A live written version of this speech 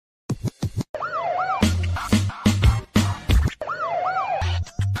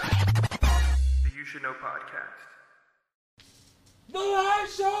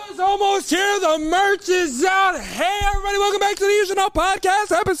show is almost here. The merch is out. Hey, everybody, welcome back to the You Should Know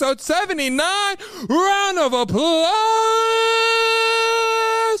Podcast, episode 79. Round of applause,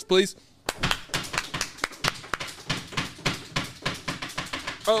 please.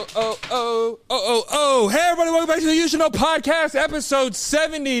 Oh. Hey, everybody, welcome back to the You Should Know Podcast, episode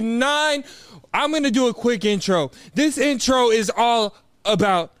 79. I'm going to do a quick intro. This intro is all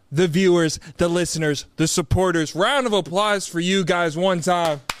about the viewers, the listeners, the supporters. Round of applause for you guys one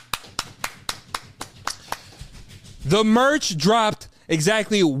time. The merch dropped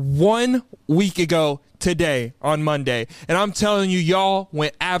exactly 1 week ago today on Monday. And I'm telling you, y'all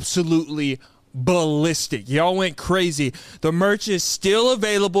went absolutely ballistic. Y'all went crazy. The merch is still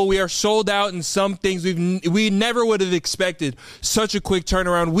available. We are sold out in some things we never would have expected such a quick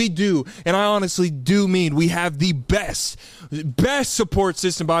turnaround. We do, and I honestly do mean we have the best support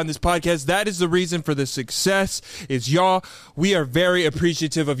system behind this podcast. That is the reason for the success. It's y'all. We are very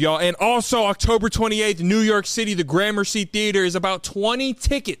appreciative of y'all. And also, October 28th, New York City, the Gramercy Theater is about 20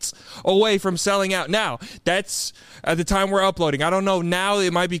 tickets away from selling out. Now, that's at the time we're uploading. I don't know now.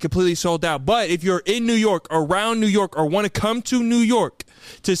 It might be completely sold out. But if you're in New York, around New York, or want to come to New York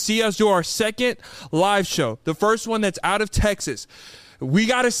to see us do our second live show, the first one that's out of Texas, we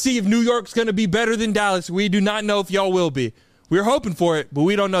got to see if New York's going to be better than Dallas. We do not know if y'all will be. We're hoping for it, but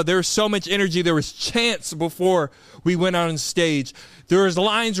we don't know. There was so much energy. There was chants before we went out on stage. There was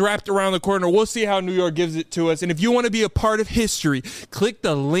lines wrapped around the corner. We'll see how New York gives it to us. And if you want to be a part of history, click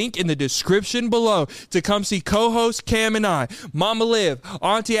the link in the description below to come see co-host Cam and I, Mama Liv,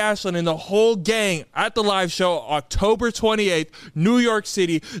 Auntie Ashlyn, and the whole gang at the live show October 28th, New York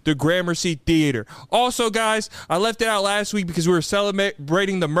City, the Gramercy Theater. Also, guys, I left it out last week because we were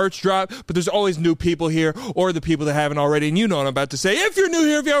celebrating the merch drop, but there's always new people here or the people that haven't already, and you know what I'm about to say. If you're new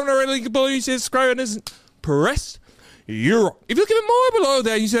here, if you haven't already, link below, you say subscribe and isn't pressed. You're wrong. If you look even more below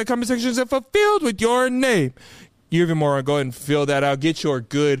that, you see the comment sections are fulfilled with your name. You're even more. Go ahead and fill that out. Get your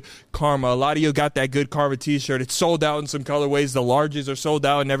good karma. A lot of you got that good karma t-shirt. It's sold out in some colorways. The larges are sold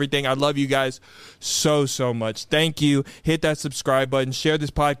out and everything. I love you guys so much. Thank you. Hit that subscribe button. Share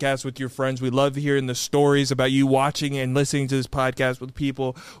this podcast with your friends. We love hearing the stories about you watching and listening to this podcast with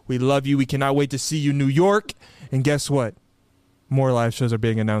people. We love you. We cannot wait to see you in New York. And guess what? More live shows are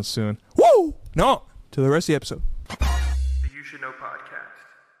being announced soon. Woo! No. To the rest of the episode. The You Should Know Podcast.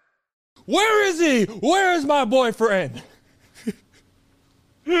 Where is he? Where is my boyfriend?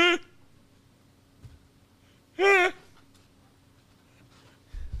 Yo,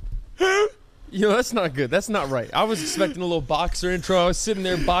 that's not good. That's not right. I was expecting a little boxer intro. I was sitting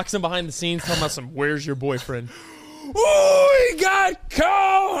there boxing behind the scenes talking about some where's your boyfriend? Ooh, we got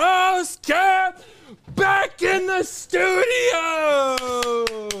co-host Cam back in the studio.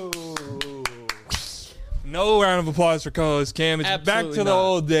 No round of applause for co-host Cam. It's Absolutely back to the not.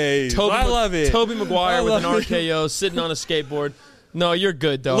 old days. I love it. Toby Maguire with an love it. RKO sitting on a skateboard. No, you're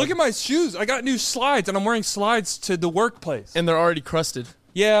good, dog. Look at my shoes. I got new slides, and I'm wearing slides to the workplace. And they're already crusted.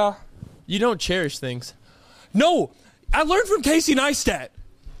 Yeah. You don't cherish things. No, I learned from Casey Neistat.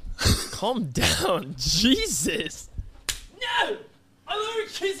 Calm down. Jesus. No! I learned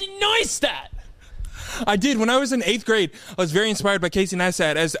Casey Neistat. I did. When I was in 8th grade, I was very inspired by Casey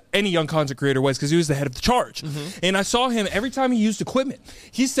Neistat, as any young content creator was, because he was the head of the charge. And I saw him every time he used equipment.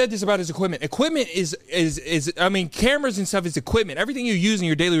 He said this about his equipment. Equipment is I mean, cameras and stuff is equipment. Everything you use in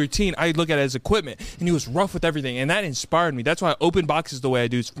your daily routine, I look at it as equipment. And he was rough with everything, and that inspired me. That's why I open boxes the way I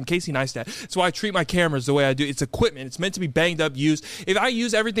do. It's from Casey Neistat. That's why I treat my cameras the way I do. It's equipment. It's meant to be banged up, used. If I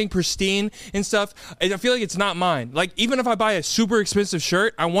use everything pristine and stuff, I feel like it's not mine. Like, even if I buy a super expensive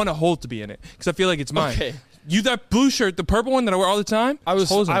shirt, I want a hole to be in it, because I feel like it's mine. Okay. You, that blue shirt, the purple one that I wear all the time? I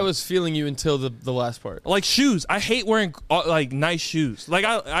holes in it. was feeling you until the last part. Like shoes. I hate wearing like nice shoes. Like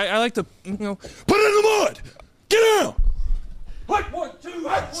I like to, put it in the mud. Get out. Like 1, 2,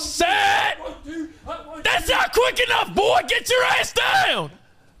 Set! 1, 2, 1, That's not quick enough, boy. Get your ass down.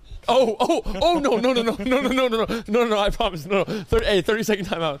 No, I promise. No. 30-second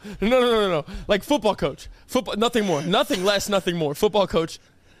timeout. No. Like football coach. Nothing more. Nothing less, nothing more. Football coach.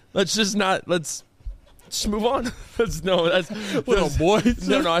 Let's just move on. little boys.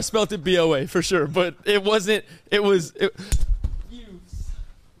 No, I spelled it BOA for sure, but it wasn't. It was.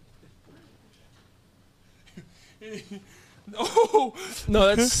 Oh.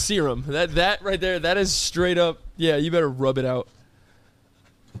 No, that's serum. That right there. That is straight up. Yeah, you better rub it out.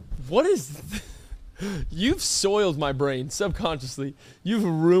 What is? You've soiled my brain subconsciously. You've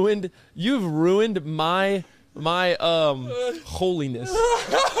ruined my holiness.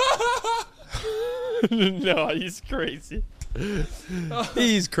 No, he's crazy.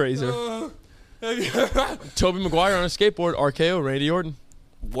 He's crazy. Toby Maguire on a skateboard, RKO, Randy Orton.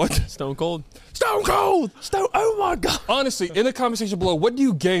 What? Stone Cold. Stone Cold. Oh my God. Honestly, in the comment section below, what do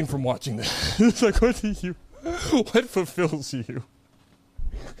you gain from watching this? It's like, what fulfills you?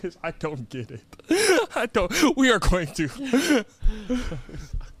 Because I don't get it. I don't. We are going to.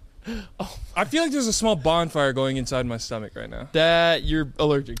 I feel like there's a small bonfire going inside my stomach right now. That you're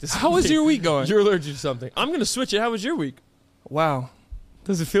allergic to something. How was your week going? You're allergic to something. I'm going to switch it. How was your week? Wow.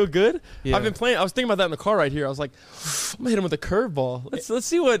 Does it feel good? Yeah. I've been playing. I was thinking about that in the car right here. I was like, I'm going to hit him with a curveball. Let's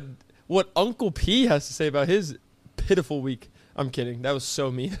see what Uncle P has to say about his pitiful week. I'm kidding. That was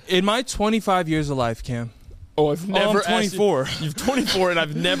so mean. In my 25 years of life, Cam. Oh, I've never I'm 24. You're 24, and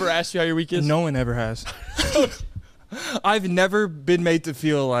I've never asked you how your week is? No one ever has. I've never been made to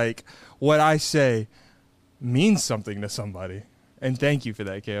feel like what I say means something to somebody. And thank you for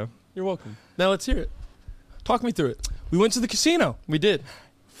that, Cam. You're welcome. Now let's hear it. Talk me through it. We went to the casino. We did.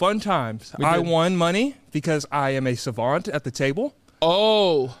 Fun times. We I did. won money because I am a savant at the table.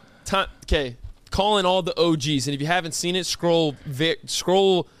 Oh, okay. Calling all the OGs, and if you haven't seen it, scroll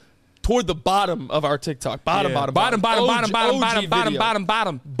toward the bottom of our TikTok. Bottom.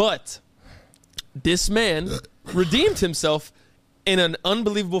 But this man redeemed himself in an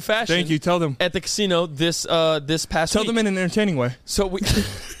unbelievable fashion. Thank you. Tell them. At the casino this past Tell week. them in an entertaining way. So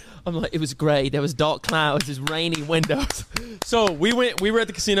I'm like, it was gray. There was dark clouds. There's rainy windows. So we were at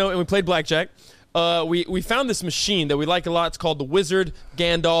the casino and we played blackjack. We found this machine that we like a lot. It's called the Wizard.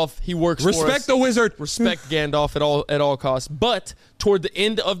 Gandalf. He works for us. Respect the wizard. Respect Gandalf at all costs. But toward the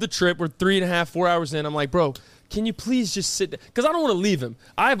end of the trip, we're 3.5, 4 hours in. I'm like, bro, can you please just sit down? Because I don't want to leave him.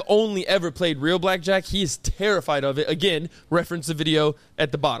 I've only ever played real blackjack. He is terrified of it. Again, reference the video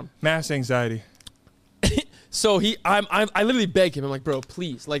at the bottom. Mass anxiety. So I literally beg him. I'm like, bro,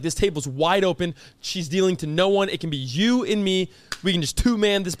 please. Like, this table's wide open. She's dealing to no one. It can be you and me. We can just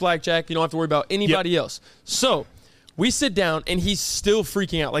two-man this blackjack. You don't have to worry about anybody else. So we sit down, and he's still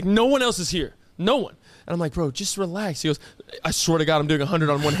freaking out. Like, no one else is here. No one. And I'm like, bro, just relax. He goes, I swear to God, I'm doing 100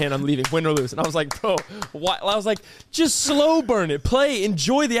 on one hand. I'm leaving, win or lose. And I was like, bro, why? I was like, just slow burn it. Play.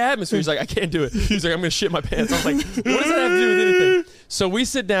 Enjoy the atmosphere. He's like, I can't do it. He's like, I'm going to shit my pants. I was like, what does that have to do with anything? So we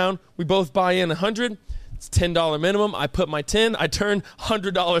sit down. We both buy in 100. It's $10 minimum. I put my 10. I turn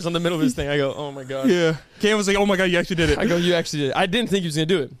 $100 on the middle of this thing. I go, oh, my God. Yeah. Cam was like, oh, my God, you actually did it. I go, you actually did it. I didn't think he was going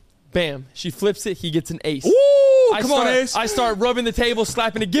to do it. Bam. She flips it. He gets an ace. Ooh, come on, ace. I start rubbing the table,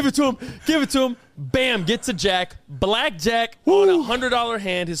 slapping it. Give it to him. Give it to him. Bam. Gets a jack. Blackjack on a $100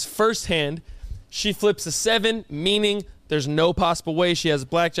 hand, his first hand. She flips a 7, meaning there's no possible way she has a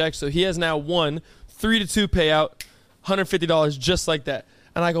blackjack. So he has now won 3-2 payout, $150 just like that.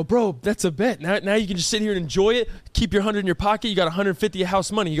 And I go, bro, that's a bet. Now you can just sit here and enjoy it. Keep your 100 in your pocket. You got 150 of house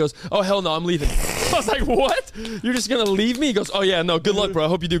money. He goes, oh, hell no, I'm leaving. I was like, what? You're just going to leave me? He goes, oh, yeah, no, good luck, bro. I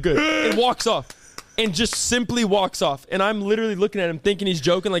hope you do good. And walks off. And just simply walks off. And I'm literally looking at him thinking he's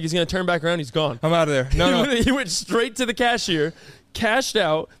joking, like he's going to turn back around. He's gone. I'm out of there. No. He went straight to the cashier, cashed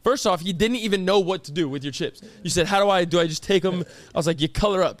out. First off, you didn't even know what to do with your chips. You said, how do I just take them? I was like, you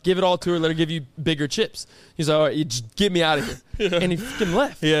color up. Give it all to her. Let her give you bigger chips. He's like, all right, you just get me out of here. Yeah. And he fucking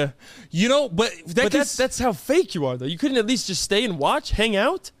left. Yeah. You know, but that's how fake you are, though. You couldn't at least just stay and watch, hang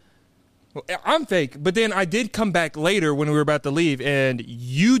out? I'm fake, but then I did come back later when we were about to leave, and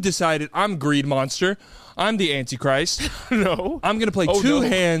you decided I'm greed monster. I'm the Antichrist. No. I'm going to play two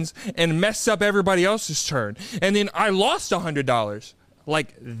hands and mess up everybody else's turn. And then I lost $100.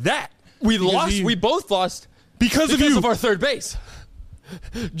 Like that. We both lost because of our third base.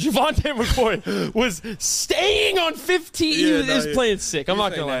 Javonte McCoy was staying on 15. He was playing sick. I'm not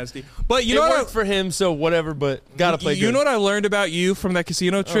going to lie. Nasty. But it worked for him, so whatever, but got to play good. You know what I learned about you from that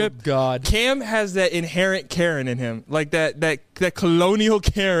casino trip? Oh, God. Cam has that inherent Karen in him. Like that colonial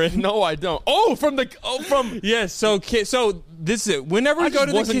Karen. No, I don't. Yes, so this is it. Whenever we go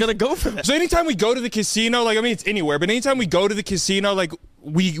to the wasn't going to go for that. So anytime we go to the casino, like, I mean, it's anywhere, but anytime we go to the casino, like,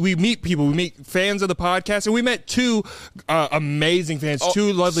 we meet people. We meet fans of the podcast, and we met two amazing fans,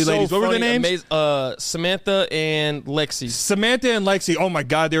 two lovely ladies. What were their names? Samantha and Lexi. Samantha and Lexi. Oh, my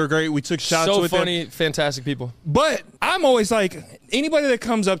God, they were great. We took shots with them. So funny, fantastic people. But I'm always like, anybody that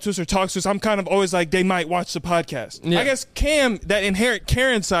comes up to us or talks to us, I'm kind of always like, they might watch the podcast. Yeah. I guess Cam, that inherent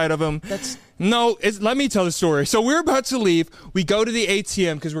Karen side of him, let me tell the story. So we're about to leave. We go to the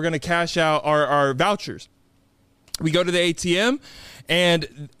ATM because we're going to cash out our vouchers. We go to the ATM,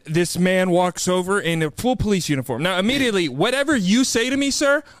 and this man walks over in a full police uniform. Now, immediately, whatever you say to me,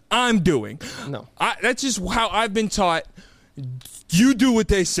 sir, I'm doing. No. That's just how I've been taught. You do what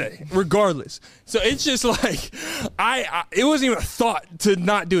they say, regardless. So it's just like, it wasn't even a thought to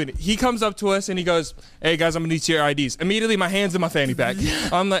not doing it. He comes up to us and he goes, hey, guys, I'm going to need your IDs. Immediately, my hand's in my fanny pack.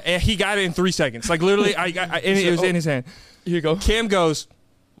 And he got it in 3 seconds. Like, literally, it was in his hand. Here you go. Cam goes,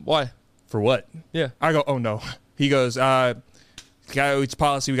 Why? For what? Yeah. I go, oh no. He goes, it's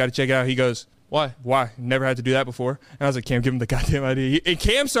policy. We got to check it out. He goes, Why? why? Never had to do that before. And I was like, Cam, give him the goddamn idea. And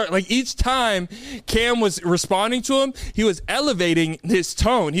Cam started, like, each time Cam was responding to him, he was elevating his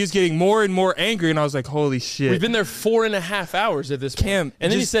tone. He was getting more and more angry. And I was like, holy shit. We've been there 4.5 hours at this point. Cam,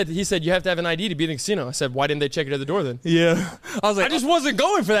 and then just- he said you have to have an ID to be in the casino. I said, why didn't they check it at the door then? Yeah. I was like, I just wasn't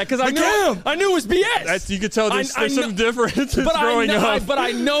going for that because I Cam! knew it was BS. that's, you could tell there's I some know- differences but growing up. But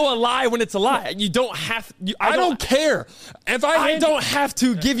I know a lie when it's a lie. You don't have. I don't care. If I don't have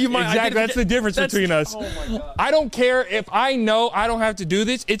to give you my Exactly. That's the difference between us. Oh my god. I don't care if I know I don't have to do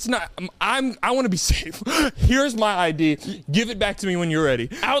this. It's not. I want to be safe. Here's my ID. Give it back to me when you're ready.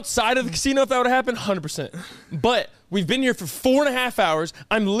 Outside of the casino, if that would have happened, 100%. But we've been here for 4.5 hours.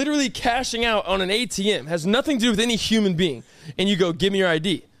 I'm literally cashing out on an ATM. Has nothing to do with any human being. And you go, give me your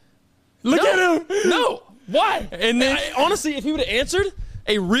ID. Look at him. No. Why? And then Honestly, if he would have answered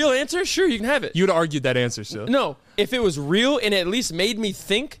a real answer, sure, you can have it. you'd have argued that answer still. No. If it was real and at least made me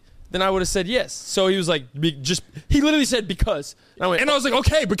think, then I would have said yes. So he was like, he literally said because. And I went, And I was like,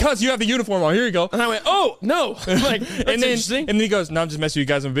 okay, because you have the uniform on. Here you go. and I went, oh, no. Like, that's And then interesting. and then he goes, no, I'm just messing with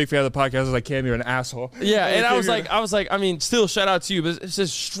you guys. I'm a big fan of the podcast. I was like, Cam, you're an asshole. Yeah, and I was Cam, like, I mean, still shout out to you, but it's a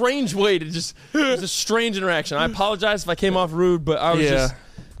strange way to just, it's a strange interaction. I apologize if I came off rude, but I was Yeah.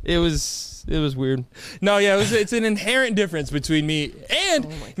 just, it was weird. No, yeah, it's an inherent difference between me and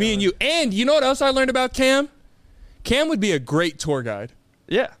me and you. And you know what else I learned about Cam? Cam would be a great tour guide.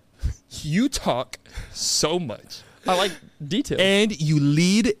 Yeah, You talk so much. I like details. And you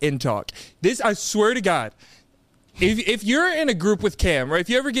lead and talk. This, I swear to God, if you're in a group with Cam, right? If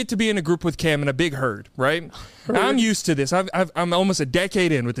you ever get to be in a group with Cam in a big herd, right? I'm used to this. I'm almost a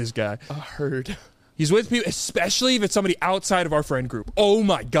decade in with this guy. I heard. He's with people, especially if it's somebody outside of our friend group. Oh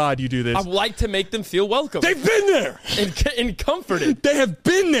my God, you do this. I like to make them feel welcome They've been there. and comforted. They have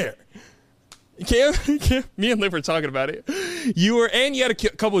been there. Cam, me and Liv were talking about it. You had a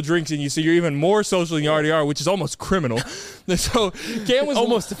couple of drinks in you, so you're even more social than you already are, which is almost criminal. So Cam was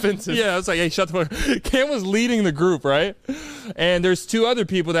Almost offensive. Yeah, I was like, hey, shut the fuck. Cam was leading the group, right? And there's two other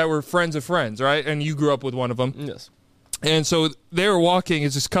people that were friends of friends, right? And you grew up with one of them. Yes. And so they were walking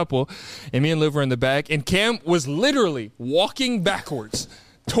as this couple, and me and Liv were in the back, and Cam was literally walking backwards.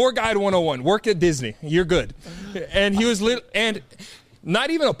 Tour guide 101, work at Disney, you're good. And he was and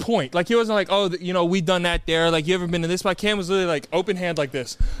not even a point. Like, he wasn't like, oh, we done that there. Like, you ever been to this spot? Cam was literally like open hand like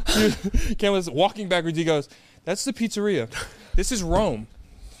this. Cam was walking backwards. He goes, that's the pizzeria. This is Rome.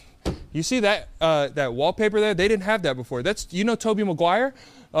 You see that that wallpaper there? They didn't have that before. That's, Toby Maguire?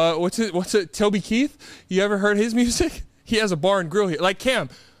 What's it? Toby Keith? You ever heard his music? He has a bar and grill here. Like, Cam,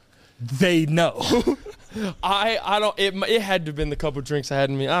 they know. I don't. It had to have been the couple drinks I had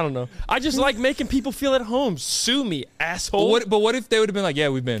in me. I don't know. I just like making people feel at home. Sue me, asshole. But what if they would have been like, yeah,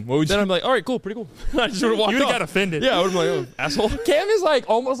 we've been? What would you? Then I'm like, all right, cool, pretty cool. I just would have walked You would off. have got offended. Yeah, I would have been like, oh, asshole. Cam is like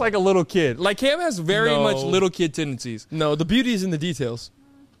almost like a little kid. Like, Cam has very No. much little kid tendencies. No, the beauty is in the details.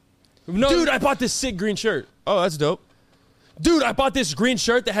 No, Dude, I bought this sick green shirt. Oh, that's dope. Dude, I bought this green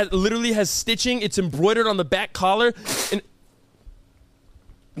shirt that literally has stitching. It's embroidered on the back collar. And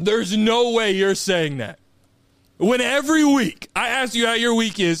there's no way you're saying that. When every week I ask you how your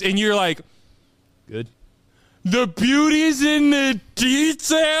week is, and you're like, good. The beauty's in the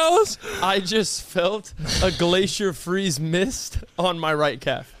details. I just felt a glacier freeze mist on my right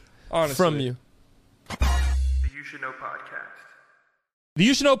calf. Honestly. From you. The You Should Know Podcast. The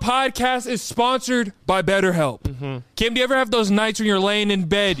You Should Know podcast is sponsored by BetterHelp. Kim, do you ever have those nights when you're laying in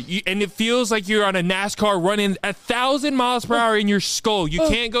bed and it feels like you're on a NASCAR running 1,000 miles per hour in your skull? You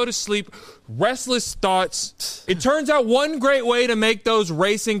can't go to sleep, restless thoughts. It turns out one great way to make those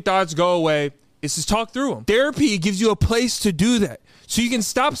racing thoughts go away is to talk through them. Therapy gives you a place to do that, so you can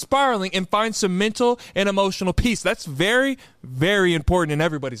stop spiraling and find some mental and emotional peace. That's very, very important in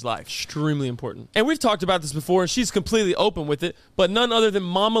everybody's life. Extremely important. And we've talked about this before, and she's completely open with it, but none other than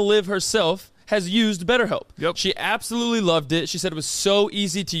Mama Liv herself has used BetterHelp. Yep. She absolutely loved it. She said it was so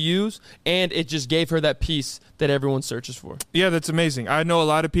easy to use, and it just gave her that peace that everyone searches for. Yeah, that's amazing. I know a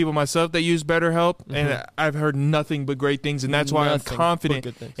lot of people myself that use BetterHelp, and I've heard nothing but great things, and that's why I'm Nothing but confident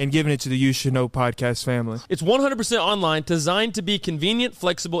good things. in giving it to the You Should Know podcast family. It's 100% online, designed to be convenient,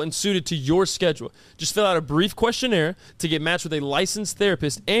 flexible, and suited to your schedule. Just fill out a brief questionnaire to get matched with a licensed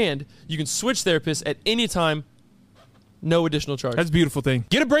therapist, and you can switch therapists at any time. No additional charge. That's a beautiful thing.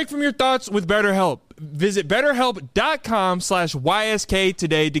 Get a break from your thoughts with BetterHelp. Visit BetterHelp.com/YSK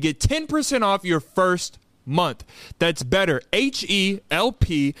today to get 10% off your first month. That's better,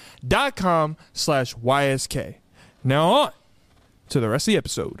 HELP.com/YSK. Now on to the rest of the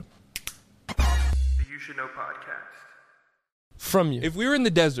episode. The You Should Know Podcast. from you. If we were in the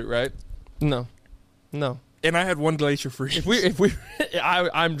desert, right, No. and I had one glacier freeze,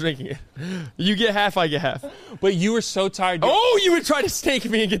 I'm drinking it. You get half, I get half. but you were so tired. Oh, you would try to snake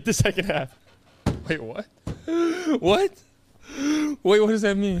me and get the second half. Wait, what? What? Wait, what does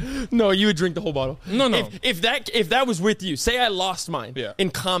that mean? No, you would drink the whole bottle. No. If that was with you, say I lost mine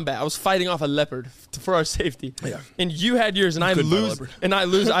in combat, I was fighting off a leopard for our safety. Yeah. And you had yours, and I couldn't fight a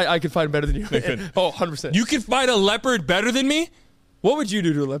lose, leopard. I could fight him better than you. couldn't. Oh, 100%. You could fight a leopard better than me? What would you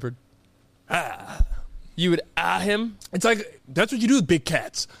do to a leopard? You would him. It's like, that's what you do with big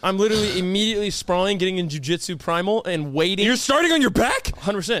cats. I'm literally immediately sprawling, getting in jujitsu primal, and waiting. You're starting on your back?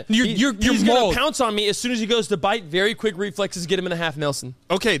 100%. You're He's gonna mauled. pounce on me as soon as he goes to bite. Very quick reflexes, get him in a half Nelson.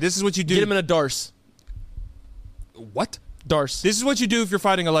 Okay, this is what you do. Get him in a Darce. What? Darce. This is what you do if you're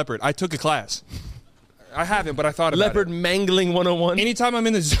fighting a leopard. I took a class. I haven't, but I thought about Leopard it. mangling 101. Anytime I'm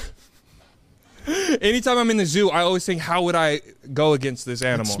in the zoo, I always think, how would I go against this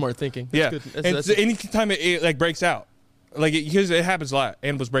animal? That's smart thinking. Yeah. That's good. And anytime it like breaks out, like because it happens a lot.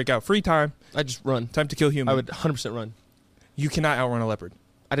 Animals break out. Free time. I just run. Time to kill human. I would 100% run. You cannot outrun a leopard.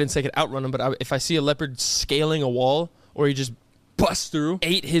 I didn't say I could outrun him, but if I see a leopard scaling a wall or he just Bust through.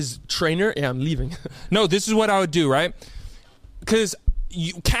 ate his trainer, yeah, I'm leaving. No, this is what I would do, right? Because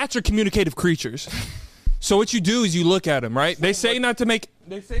cats are communicative creatures. So what you do is you look at them, right? They say not to make.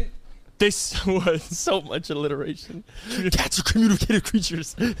 They say. What? So much alliteration. Cats are communicative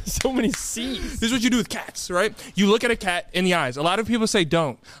creatures. So many C's. This is what you do with cats, right? You look at a cat in the eyes. A lot of people say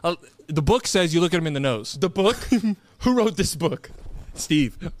don't. The book says you look at them in the nose. The book? Who wrote this book?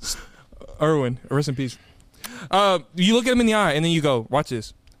 Steve Irwin, rest in peace. You look at them in the eye, and then you go, watch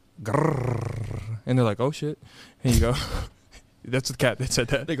this. Grrr. And they're like, oh, shit. And you go, that's the cat that said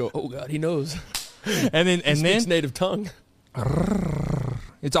that. They go, oh, God, he knows. And then He speaks native tongue.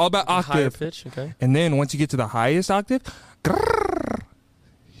 It's all about Higher octave. pitch, okay. And then once you get to the highest octave, grrr,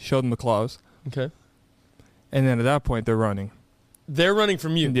 show them the claws. Okay. And then at that point, they're running. They're running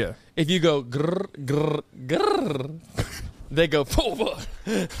from you. Yeah. If you go grrr, grrr, grrr, they go, oh,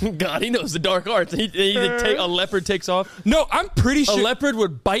 God, he knows the dark arts. A leopard takes off. No, I'm pretty A sure. leopard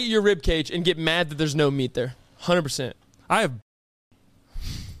would bite your rib cage and get mad that there's no meat there. 100%.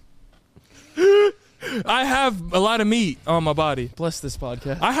 I have a lot of meat on my body. Bless this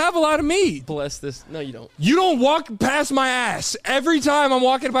podcast. I have a lot of meat. Bless this. No, you don't. You don't walk past my ass every time I'm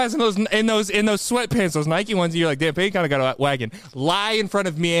walking past in those sweatpants, those Nike ones. You're like, damn, Peyton kind of got a wagon. Lie in front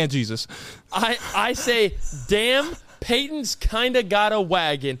of me and Jesus. I say, damn, Peyton's kind of got a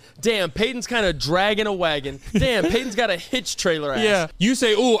wagon. Damn, Peyton's kind of dragging a wagon. Damn, Peyton's got a hitch trailer ass. Yeah. You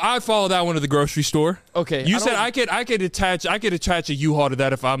say, ooh, I'd follow that one to the grocery store. Okay. You said I could attach a U-Haul to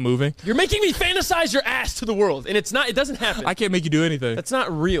that if I'm moving. You're making me fantasize your ass to the world, and it doesn't happen. I can't make you do anything. That's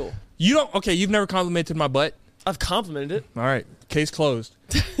not real. You don't. Okay, you've never complimented my butt. I've complimented it. All right, case closed.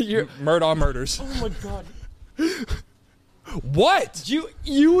 You're, Murdaugh murders. oh my God. What?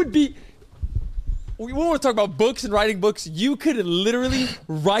 You would be. We want to talk about books and writing books. You could literally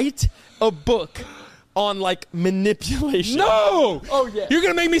write a book on like manipulation. No. Oh yeah. You're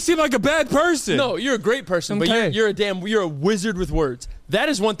gonna make me seem like a bad person. No, you're a great person, Okay. but you're a wizard with words. That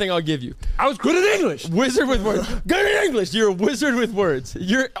is one thing I'll give you. I was good at English. Wizard with words. Good at English. You're a wizard with words.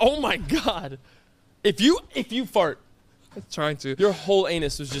 Oh my God. If you fart, I'm trying to. your whole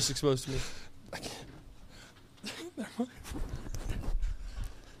anus was just exposed to me.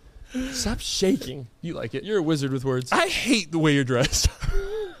 Stop shaking. You like it? You're a wizard with words. I hate the way you're dressed.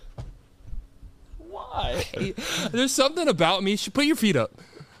 Why? There's something about me. Put your feet up.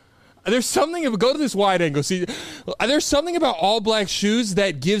 There's something. Go to this wide angle. See, there's something about all black shoes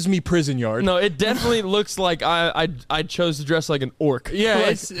that gives me prison yard. No, it definitely looks like I chose to dress like an orc.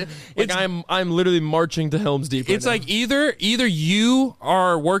 Yeah, like I'm literally marching to Helm's Deep. It's like either you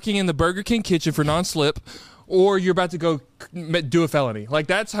are working in the Burger King kitchen for non-slip, or you're about to go do a felony. Like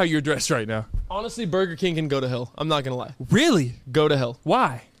that's how you're dressed right now. honestly, Burger King can go to hell. I'm not gonna lie. Really? Go to hell.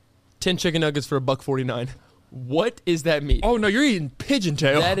 Why? 10 chicken nuggets for $1.49. What is that meat? Oh no, you're eating pigeon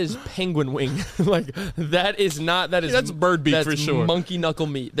tail. That is penguin wing. Like that is not. That is That's bird beef that's for sure. Monkey knuckle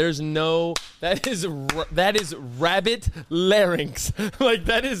meat. There's no. That is rabbit larynx. Like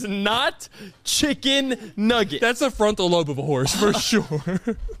that is not chicken nugget. That's the frontal lobe of a horse for sure.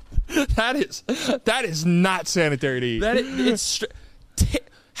 That is not sanitary to eat.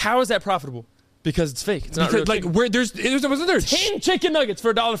 How is that profitable? Because it's fake. It's not real like chicken. where wasn't there 10 chicken nuggets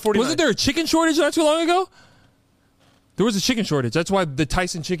for $1.49. wasn't there a chicken shortage not too long ago? There was a chicken shortage. That's why the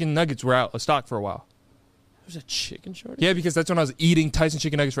Tyson chicken nuggets were out of stock for a while. There's a chicken shortage? Yeah, because that's when I was eating Tyson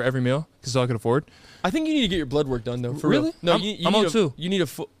chicken nuggets for every meal because all I could afford. I think you need to get your blood work done though. For Really? real. No, I'm you O2. need a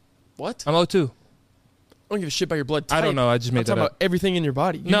foot. What? I'm O2. don't give a shit about your blood type. I don't know. I just made I'm that talking up. about everything in your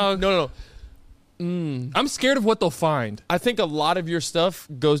body. No. No. I'm scared of what they'll find. I think a lot of your stuff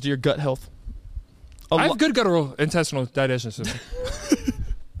goes to your gut health. I have good intestinal digestion system.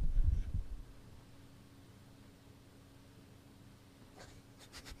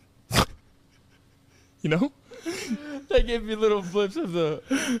 You know? They gave me little blips of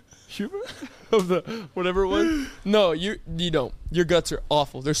the of the whatever it was. No, you don't. Your guts are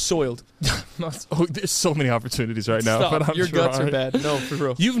awful. They're soiled. There's so many opportunities right now. Stop. But I'm Your guts are trying. bad. No, for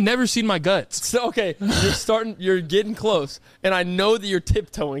real. You've never seen my guts. So, okay, you're getting close, and I know that you're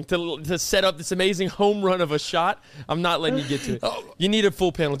tiptoeing to set up this amazing home run of a shot. I'm not letting you get to it. You need a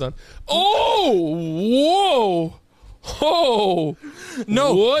full panel done. Oh, whoa,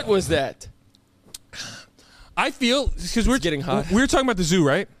 No. What was that? I feel because we're getting hot. We were talking about the zoo,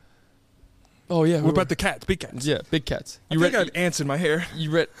 right? Oh yeah, We're about the cats, big cats. yeah, big cats. I think I have ants in my hair. You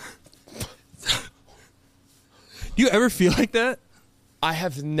read? Do you ever feel like that? I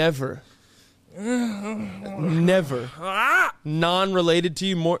have never, non-related to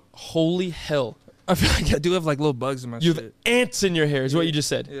you more. Holy hell. I feel like I do have like little bugs in my You shit. have ants in your hair, is what you just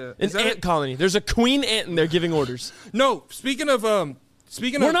said. Yeah. An Is that ant it? colony. There's a queen ant in there giving orders. No, speaking of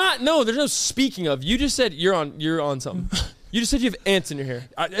We're not. No, there's no speaking of. You just said you're on something. You just said you have ants in your hair.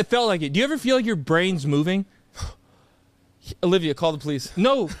 it felt like it. Do you ever feel like your brain's moving? Olivia, call the police.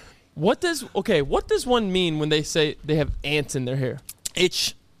 No. What does one mean when they say they have ants in their hair?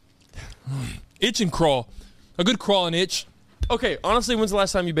 Itch and crawl. A good crawl and itch. Okay, honestly, when's the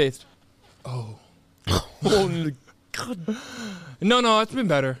last time you bathed? Oh. Oh, God. No, it's been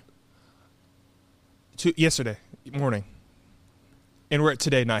better. Yesterday morning. And we're at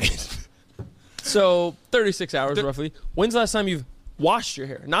today night. So 36 hours roughly. When's the last time you've washed your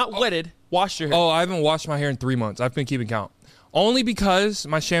hair? Not wetted, washed your hair. Oh, I haven't washed my hair in 3 months. I've been keeping count. Only because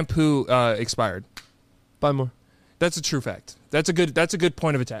my shampoo expired. Buy more. That's a true fact. That's a good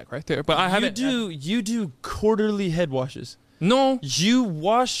point of attack right there. But I haven't. You do quarterly head washes. No. You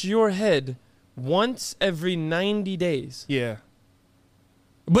wash your head once every 90 days. Yeah.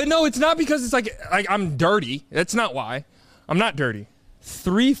 But no, it's not because it's like I'm dirty. That's not why. I'm not dirty.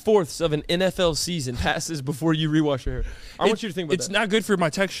 3/4 of an NFL season passes before you rewash your hair. I want you to think about It's that. not good for my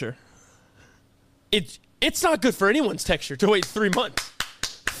texture. It's not good for anyone's texture to wait 3 months.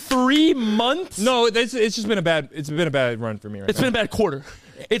 3 months? No, it's just been a bad run for me right It's now. been a bad quarter.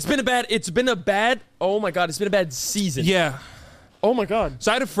 It's been a bad oh my God, it's been a bad season. Yeah. Oh my God.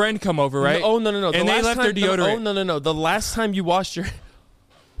 So I had a friend come over, right? No. And they left their deodorant. No. The last time you washed your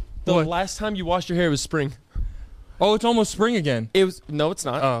What? last time you washed your hair was spring. Oh, it's almost spring again. It's not.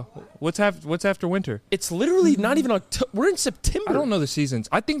 Oh, what's after winter? It's literally not even October. We're in September. I don't know the seasons.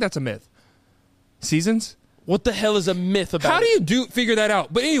 I think that's a myth. Seasons? What the hell is a myth about How it? do you figure that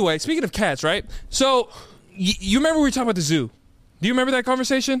out? But anyway, speaking of cats, right? So you remember we were talking about the zoo? Do you remember that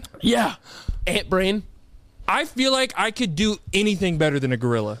conversation? Yeah. Ant brain. I feel like I could do anything better than a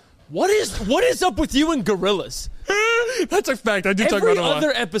gorilla. What is up with you and gorillas? That's a fact. I do talk Every about it a lot.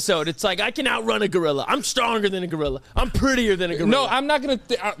 other episode, it's like, I can outrun a gorilla. I'm stronger than a gorilla. I'm prettier than a gorilla. No, I'm not gonna.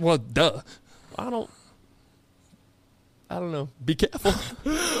 Well, duh. I don't know. Be careful.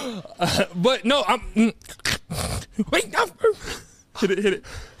 But no, I'm. Wait, no. Hit it.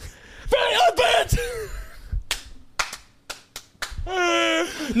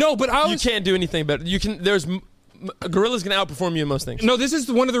 No, but I You was. can't do anything better. Gorillas can outperform you in most things. No, this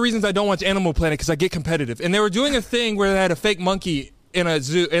is one of the reasons I don't watch Animal Planet because I get competitive. And they were doing a thing where they had a fake monkey in a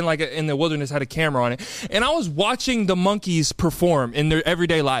zoo, in the wilderness, had a camera on it. And I was watching the monkeys perform in their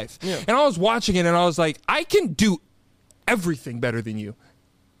everyday life. Yeah. And I was watching it, and I was like, I can do everything better than you.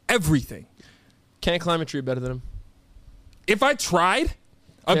 Everything. Can't climb a tree better than them. If I tried,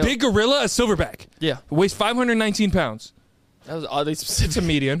 a Yeah. big gorilla, a silverback, Yeah. weighs 519 pounds. That was oddly It's a specific.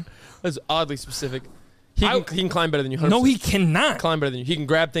 median. That's oddly specific. He can climb better than you. 100%. No, he cannot. climb better than you. He can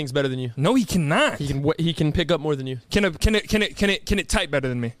grab things better than you. No, he cannot. He can pick up more than you. Can it type better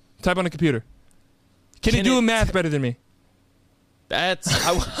than me? Type on a computer. Can it do a math better than me? That's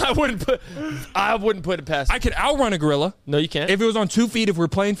I wouldn't put it past. I could outrun a gorilla No, you can't. if it was on 2 feet. If we're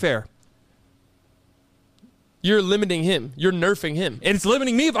playing fair, You're limiting him. You're nerfing him. and it's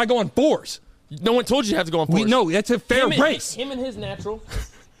limiting me if I go on 4s. No one told you to have to go on 4s. No, that's a fair Him and- race. Him and his natural.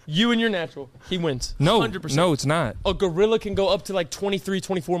 You and your natural. He wins. No, 100%. no, it's not. A gorilla can go up to like 23,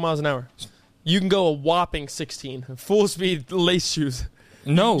 24 miles an hour. You can go a whopping 16. Full speed lace shoes.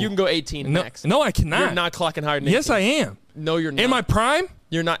 No, You can go 18 no, max. no, I cannot. You're not clocking higher than 18. Yes, I am. No, you're not. In my prime,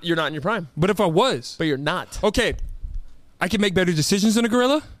 You're not in your prime. but if I was, But you're not. okay, I could make better decisions than a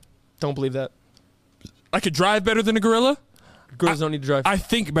gorilla. Don't believe that. I could drive better than a gorilla. Gorillas don't need to drive. I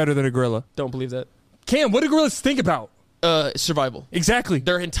think better than a gorilla. Don't believe that. Cam, what do gorillas think about? Survival. Exactly.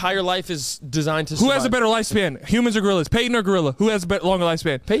 Their entire life is designed to Who survive. has a better lifespan, humans or gorillas? Peyton or gorilla? Who has a longer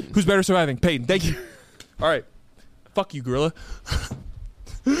lifespan? Peyton. Who's better surviving? Peyton. Thank you. All right. Fuck you, gorilla.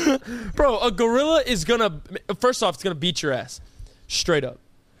 Bro, a gorilla is gonna, first off, it's gonna beat your ass. Straight up.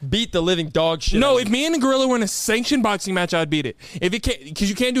 Beat the living dog shit. No, out if of me and a gorilla were in a sanctioned boxing match, I'd beat it. If it can't, because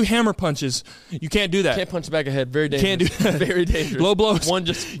you can't do hammer punches. You can't do that. Can't punch back ahead. Very dangerous. Can't do that. Very dangerous. Low blows. One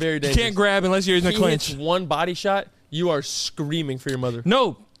just very You dangerous. can't grab unless you're in the He clinch. hits one body shot, you are screaming for your mother.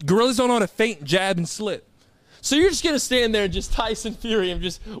 No, gorillas don't know how to feint, jab, and slip. So you're just gonna stand there and just Tyson Fury and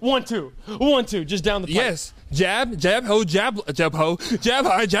just 1-2, 1-2, just down the pipe. Yes. Jab, jab, ho, jab, ho, jab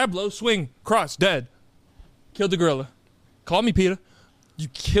high, jab low, swing, cross, dead. Killed the gorilla. Call me Peter. You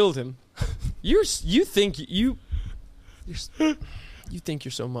killed him. You think you're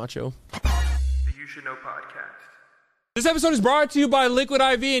so macho. The You Should Know podcast. This episode is brought to you by Liquid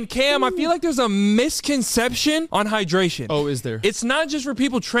IV. And Cam, I feel like there's a misconception on hydration. Oh, is there? It's not just for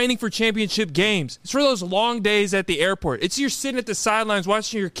people training for championship games. It's for those long days at the airport. It's you're sitting at the sidelines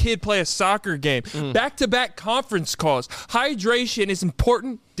watching your kid play a soccer game. Back-to-back conference calls. Hydration is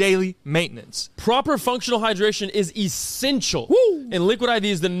important daily maintenance. Proper functional hydration is essential. Woo! And Liquid IV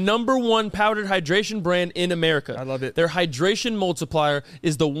is the #1 powdered hydration brand in America. I love it. Their hydration multiplier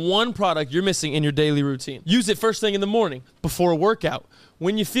is the one product you're missing in your daily routine. Use it first thing in the morning, before a workout,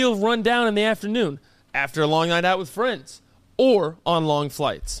 when you feel run down in the afternoon, after a long night out with friends, or on long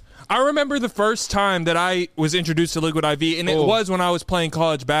flights. I remember the first time that I was introduced to Liquid IV, and it was when I was playing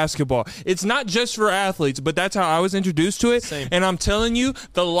college basketball. It's not just for athletes, but that's how I was introduced to it. Same. And I'm telling you,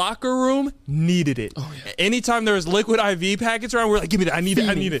 the locker room needed it. Oh, yeah. Anytime there was Liquid IV packets around, we're like, give me that. I need it.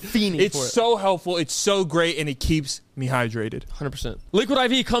 I need it. Fiending It's for it. so helpful. It's so great, and it keeps me hydrated. 100%.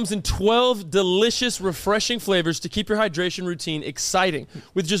 Liquid IV comes in 12 delicious, refreshing flavors to keep your hydration routine exciting.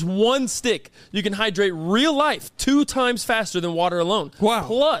 With just one stick, you can hydrate real life 2 times faster than water alone. Wow.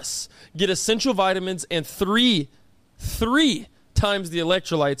 Plus, get essential vitamins and three times the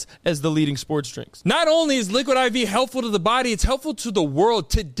electrolytes as the leading sports drinks. Not only is Liquid IV helpful to the body, it's helpful to the world.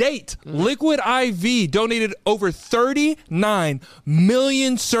 To date, Liquid IV donated over 39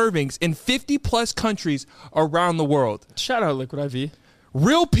 million servings in 50-plus countries around the world. Shout out Liquid IV.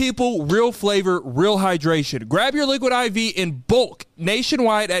 Real people, real flavor, real hydration. Grab your Liquid IV in bulk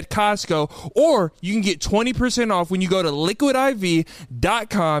nationwide at Costco, or you can get 20% off when you go to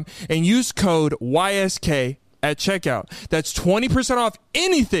liquidiv.com and use code YSK at checkout. That's 20% off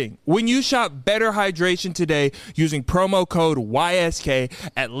anything when you shop Better Hydration today using promo code YSK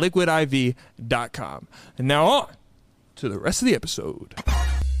at liquidiv.com. And now on to the rest of the episode.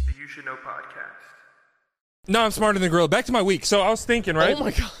 The You Should Know podcast. No, I'm smarter than gorilla. Back to my week. So I was thinking, right? Oh my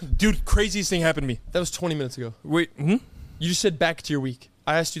God. Dude, craziest thing happened to me. That was 20 minutes ago. Wait, You just said back to your week.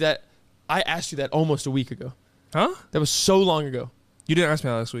 I asked you that almost a week ago. Huh? That was so long ago. You didn't ask me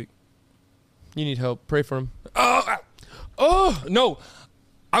that last week. You need help. Pray for him. Oh, no.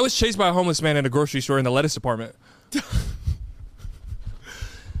 I was chased by a homeless man in a grocery store in the lettuce department.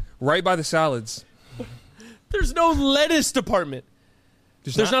 Right by the salads. There's no lettuce department.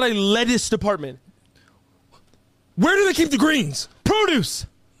 There's not a lettuce department. Where do they keep the greens? Produce.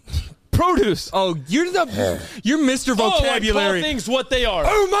 Oh, you're Mr. Vocabulary. Call things what they are.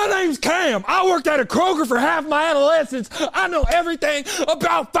 Oh, my name's Cam. I worked at a Kroger for half my adolescence. I know everything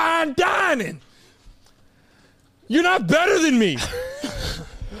about fine dining. You're not better than me.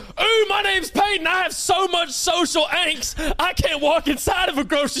 Ooh, my name's Peyton. I have so much social angst, I can't walk inside of a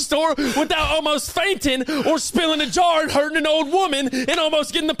grocery store without almost fainting or spilling a jar and hurting an old woman and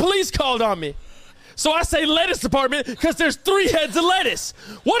almost getting the police called on me. So I say lettuce department because there's 3 heads of lettuce.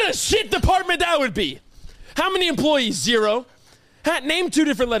 What a shit department that would be. How many employees? 0. Name 2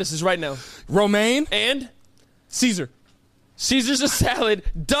 different lettuces right now. Romaine And Caesar. Caesar's a salad,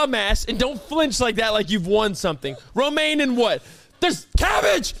 dumbass, and don't flinch like that like you've won something. Romaine and what? There's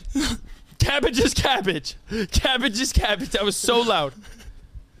Cabbage. cabbage is cabbage. Cabbage is cabbage. That was so loud.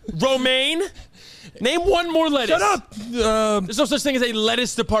 Romaine? Name one more lettuce. Shut up. There's no such thing as a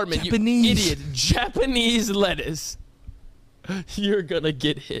lettuce department, Japanese. you idiot. Japanese lettuce. You're gonna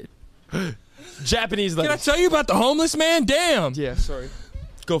get hit. Japanese Can I lettuce. tell you about the homeless man? Damn. Yeah, sorry.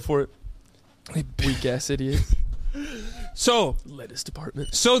 Go for it. Weak ass idiot. So Lettuce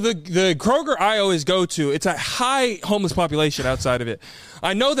department. the Kroger I always go to, it's a high homeless population outside of it.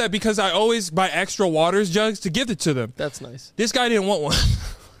 I know that because I always buy extra waters jugs to give it to them. That's nice. This guy didn't want one.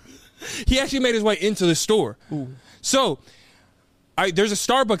 He actually made his way into the store. Ooh. So There's a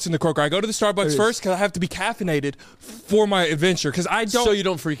Starbucks in the Kroger. I go to the Starbucks first because I have to be caffeinated for my adventure. Because I don't. So you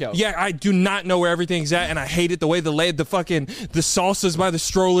don't freak out. Yeah, I do not know where everything's at, and I hate it. The way the salsas by the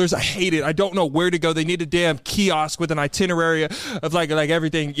strollers, I hate it. I don't know where to go. They need a damn kiosk with an itinerary of like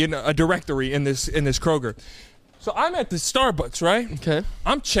everything, a directory in this Kroger. So I'm at the Starbucks, right? Okay.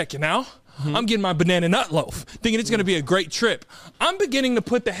 I'm checking out. I'm getting my banana nut loaf, thinking it's going to be a great trip. I'm beginning to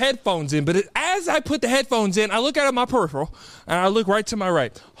put the headphones in, but as I put the headphones in, I look out at my peripheral, and I look right to my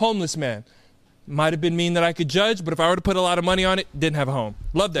right. Homeless man. Might have been mean that I could judge, but if I were to put a lot of money on it, didn't have a home.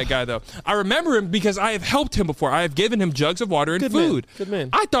 Love that guy, though. I remember him because I have helped him before. I have given him jugs of water and food. Good man.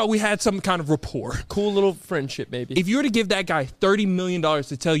 I thought we had some kind of rapport. Cool little friendship, maybe. If you were to give that guy $30 million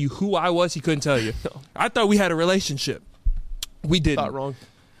to tell you who I was, he couldn't tell you. No. I thought we had a relationship. We didn't. Thought wrong.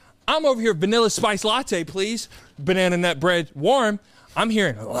 I'm over here, vanilla spice latte, please. Banana nut bread, warm. I'm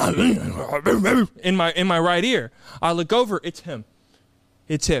hearing in my right ear. I look over, it's him.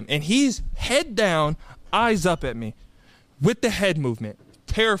 It's him. And he's head down, eyes up at me with the head movement.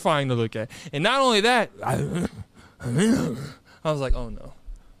 Terrifying to look at. And not only that, I was like, oh no,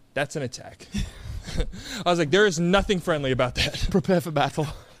 that's an attack. I was like, there is nothing friendly about that. Prepare for battle.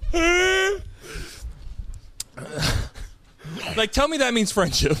 Like, tell me that means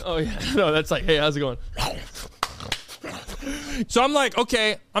friendship. Oh, yeah. No, that's like, hey, how's it going? So I'm like,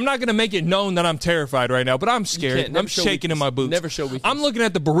 okay, I'm not going to make it known that I'm terrified right now, but I'm scared. I'm shaking in my boots. Never show weakness. I'm looking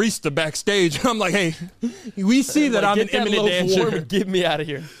at the barista backstage, and I'm like, hey, we see that I'm in imminent danger. Warm and get me out of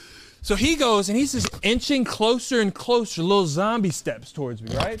here. So he goes, and he's just inching closer and closer, little zombie steps towards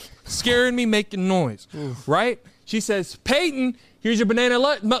me, right? Scaring me, making noise, right? She says, Peyton, here's your Peyton,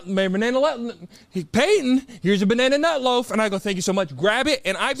 here's your banana nut loaf. And I go, thank you so much. Grab it,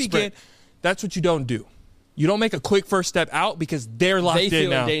 and I begin. That's what you don't do. You don't make a quick first step out because they're locked in now. They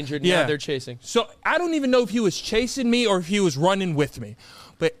feel endangered. Yeah, they're chasing. So I don't even know if he was chasing me or if he was running with me.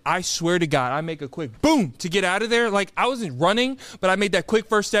 But I swear to God, I make a quick boom to get out of there. Like, I wasn't running, but I made that quick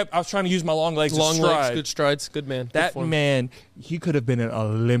first step. I was trying to use my long legs to stride. Long legs, good strides, good man. That man, he could have been an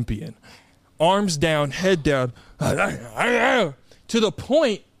Olympian. Arms down, head down, to the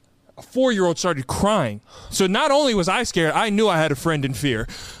point a 4-year-old started crying. So not only was I scared, I knew I had a friend in fear.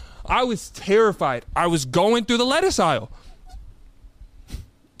 I was terrified. I was going through the lettuce aisle.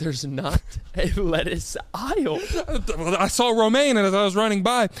 There's not a lettuce aisle. I saw Romaine as I was running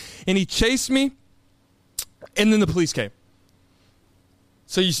by, and he chased me, and then the police came.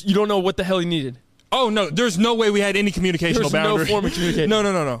 So you don't know what the hell he needed? Oh, no. There's no way we had any communicational boundary. There's no form of communication.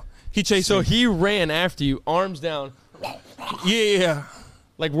 No. He chased me. So he ran after you, arms down. Yeah.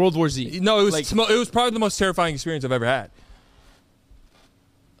 Like World War Z. No, it was probably the most terrifying experience I've ever had.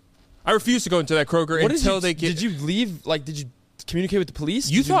 I refused to go into that Kroger until they get. Did you leave? Like, did you communicate with the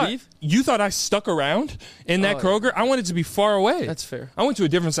police? You did you thought I stuck around in that Kroger? Yeah. I wanted to be far away. That's fair. I went to a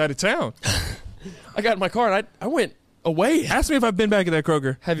different side of town. I got in my car and I went away. Ask me if I've been back at that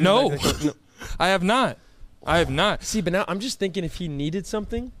Kroger. Have you no. been back at that Kroger? No. I have not. I have not. See, but now I'm just thinking if he needed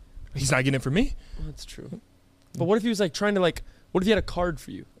something. He's not getting it from me. Well, that's true. But what if he was like trying to like? What if he had a card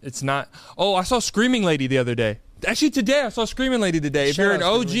for you? It's not. Oh, I saw Screaming Lady the other day. Actually, today I saw Screaming Lady today. If you're an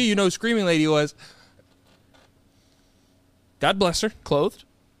OG, you know who Screaming Lady was. God bless her. Clothed?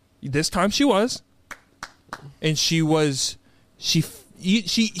 This time she was. And she's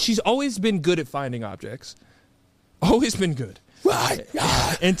always been good at finding objects. Always been good.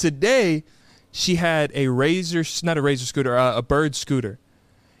 And today she had a bird scooter.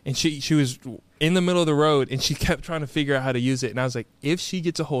 And she was in the middle of the road, and she kept trying to figure out how to use it. And I was like, if she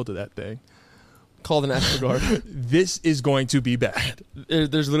gets a hold of that thing, call the National Guard. This is going to be bad.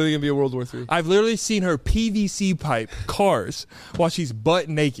 There's literally going to be a World War III. I've literally seen her PVC pipe cars while she's butt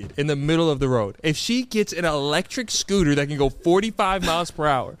naked in the middle of the road. If she gets an electric scooter that can go 45 miles per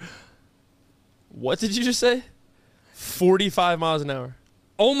hour. What did you just say? 45 miles an hour.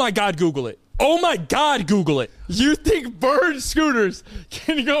 Oh my God, Google it. Oh my God, Google it. You think bird scooters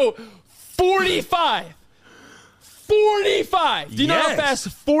can go 45? 45! Do you know how fast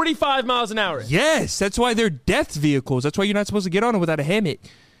 45 miles an hour is? Yes, that's why they're death vehicles. That's why you're not supposed to get on them without a helmet.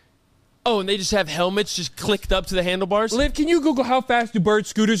 Oh, and they just have helmets just clicked up to the handlebars? Liv, can you Google how fast do bird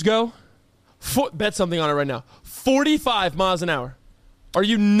scooters go? Bet something on it right now. 45 miles an hour. Are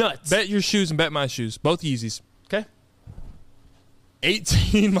you nuts? Bet your shoes and bet my shoes. Both Yeezys. Okay.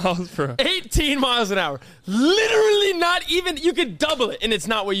 18 miles per hour. 18 miles an hour. Literally not even, you could double it, and it's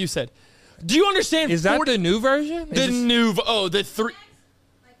not what you said. Do you understand? Is that the new version? The new, the three.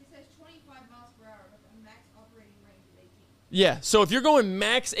 Like it says 25 miles per hour, but the max operating range is 18. Yeah, so if you're going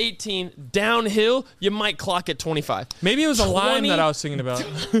max 18 downhill, you might clock at 25. Maybe it was a Lime that I was thinking about.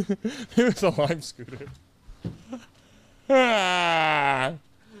 It was a Lime scooter. Ah.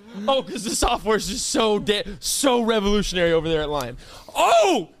 Oh, because the software is just so revolutionary over there at Lion.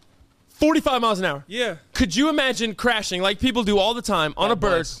 Oh! 45 miles an hour. Yeah. Could you imagine crashing like people do all the time on a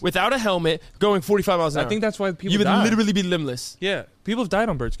bird bus. without a helmet going 45 miles an hour? I think that's why people you would die. literally be limbless. Yeah. People have died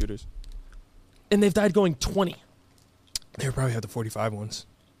on bird scooters. And they've died going 20. They probably have the 45 ones.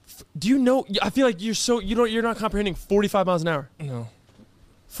 Do you know? I feel like you're not comprehending 45 miles an hour. No.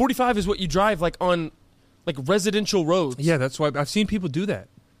 45 is what you drive like on like residential roads. Yeah, that's why I've seen people do that.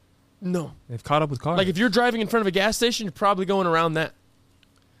 No. They've caught up with cars. Like if you're driving in front of a gas station, you're probably going around that.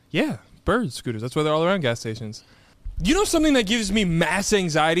 Yeah, bird scooters. That's why they're all around gas stations. You know something that gives me mass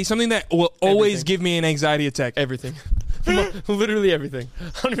anxiety? Something that will always Everything. give me an anxiety attack? Everything. Literally everything.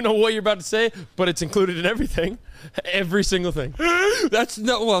 I don't even know what you're about to say, but it's included in everything. Every single thing. That's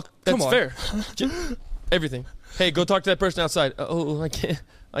no. Well, come That's on. fair. Everything. Hey, go talk to that person outside. Oh, I can't.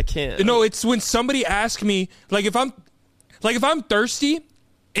 I can't. No, it's when somebody asks me, like if I'm thirsty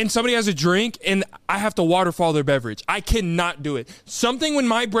and somebody has a drink and I have to waterfall their beverage. I cannot do it. Something in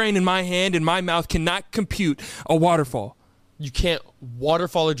my brain, in my hand, in my mouth cannot compute a waterfall. You can't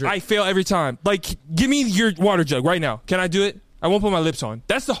waterfall a drink. I fail every time. Like, give me your water jug right now. Can I do it? I won't put my lips on.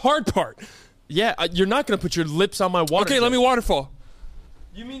 That's the hard part. Yeah, you're not going to put your lips on my water. Okay, let me waterfall.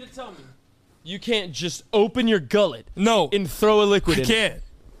 You mean to tell me you can't just open your gullet No, and throw a liquid I in? can't.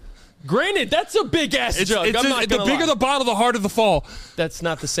 Granted, that's a big ass jug. I'm not the gonna bigger lie. the bottle, the harder the fall. That's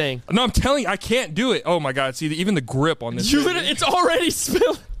not the saying. No, I'm telling you, I can't do it. Oh my God! See, even the grip on this. You thing. literally, it's already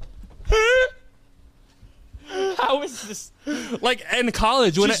spilled. How is this? Like in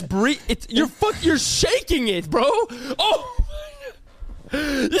college when Just breathe. You're shaking it, bro. Oh.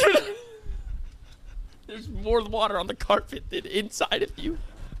 There's more water on the carpet than inside of you.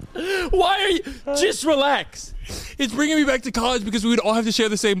 Why are you? Just relax. it's bringing me back to college because we would all have to share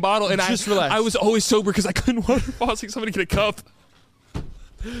the same bottle, and Just relax. I was always sober because I couldn't waterfall. I was like, somebody get a cup.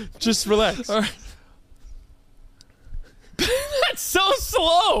 Just relax. All right. That's so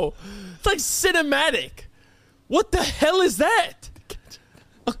slow. It's like cinematic. What the hell is that?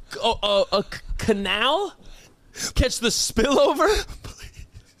 A canal? Catch the spillover?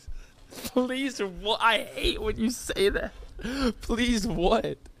 Please, what? I hate when you say that. Please,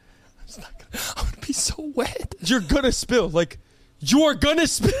 what? I'm gonna be so wet. You're gonna spill. Like, you're gonna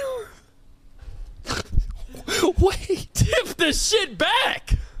spill. Wait. Tip the shit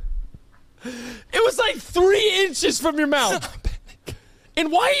back. It was like 3 inches from your mouth.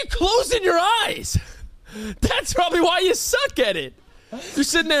 And why are you closing your eyes? That's probably why you suck at it. You're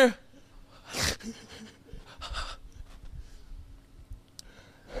sitting there.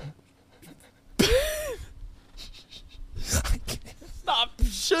 Stop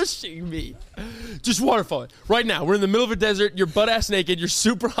shushing me. Just waterfall it. Right now, we're in the middle of a desert. You're butt ass naked. You're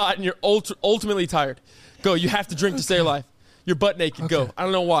super hot, and you're ultimately tired. Go. You have to drink to stay alive. You're butt naked. Go. I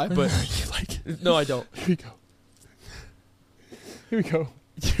don't know why, but You like it? no, I don't. Here we go. Here we go.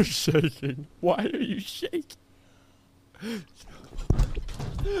 You're shaking. Why are you shaking?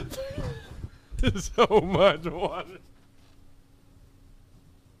 So much water.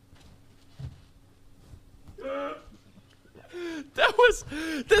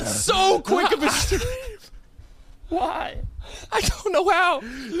 That's so quick of a stream. Why? I don't know how.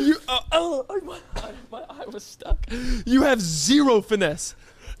 My eye was stuck. You have zero finesse.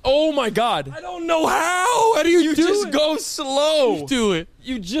 Oh my God. I don't know how. How do you do just it? go slow. You do it.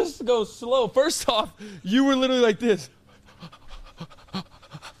 You just go slow. First off, you were literally like this.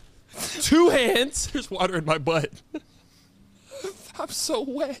 2 hands. There's water in my butt. I'm so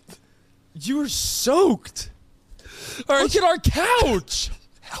wet. You were soaked. All right, Look at our couch.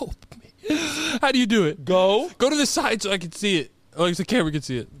 help me. How do you do it? Go. Go to the side so I can see it. Like the camera can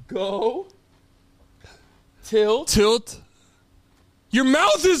see it. Go. Tilt. Tilt. Your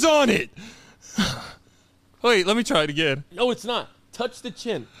mouth is on it. Wait, let me try it again. No, it's not. Touch the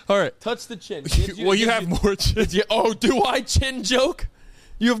chin. All right. Touch the chin. Well, you have more chin. Oh, do I chin joke?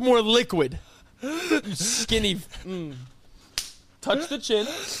 You have more liquid. You skinny. Touch the chin.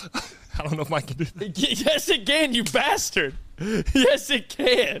 I don't know if I can do that. Yes, it can, you bastard. Yes, it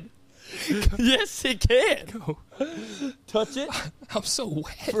can. Yes, it can. Go. Touch it I'm so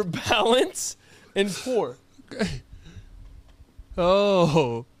wet. for balance and pour. Okay.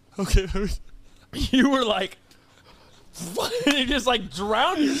 Oh. Okay. You were like, you just like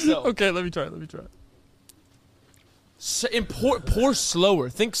drown yourself. Okay, let me try it. Let me try it. And pour slower.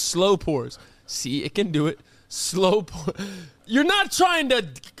 Think slow pours. See, it can do it. Slow pour. You're not trying to.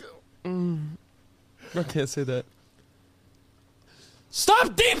 I can't say that.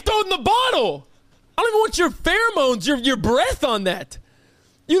 Stop deep throwing the bottle. I don't even want your pheromones, your breath on that.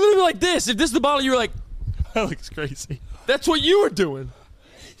 You literally like this. If this is the bottle, you're like, That looks crazy. That's what you were doing.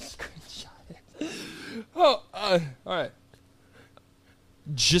 Oh, all right.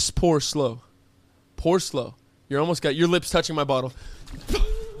 Just pour slow. Pour slow. You're almost got your lips touching my bottle.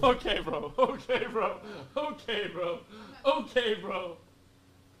 Okay, bro. Okay, bro. Okay, bro. Okay, bro.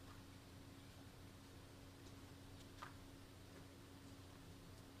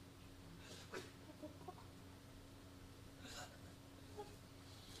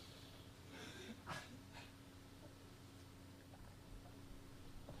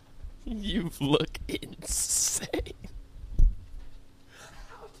 You look insane.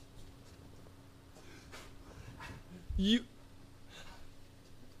 Your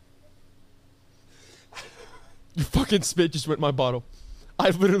fucking spit just went in my bottle.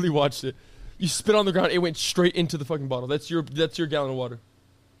 I literally watched it. You spit on the ground, it went straight into the fucking bottle. That's your gallon of water.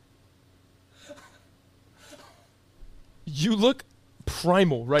 You look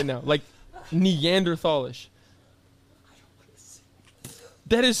primal right now, like Neanderthalish.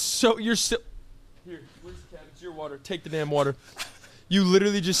 That is so. You're still. Here, where's the cap? It's your water. Take the damn water. You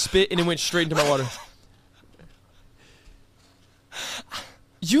literally just spit and it went straight into my water.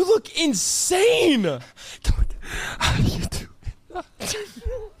 You look insane. How do you do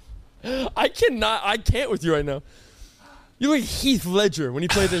it? I can't with you right now. You look like Heath Ledger when he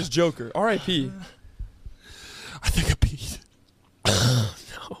played this Joker. R.I.P. I think I peed.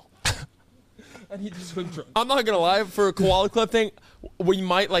 I need to swim drunk. I'm not gonna lie, for a koala club thing, we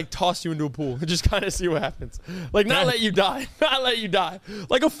might like toss you into a pool and just kind of see what happens. Like not let you die, not let you die.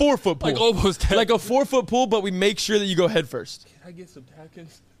 Like a 4-foot pool, Like almost dead. like a 4-foot pool, but we make sure that you go head first. Can I get some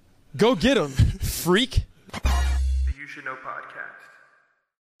tacos? Go get him, freak. The You Should Know podcast.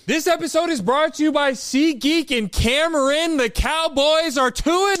 This episode is brought to you by SeatGeek and Cameron. The Cowboys are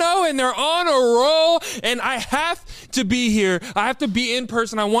 2-0 and they're on a roll. And I have to be here. I have to be in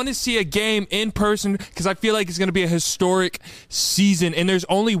person. I want to see a game in person because I feel like it's going to be a historic season. And there's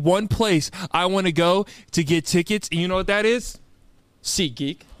only one place I want to go to get tickets. And you know what that is?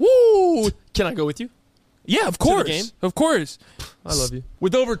 SeatGeek. Woo! Can I go with you? Yeah, of the course. game? Of course. I love you.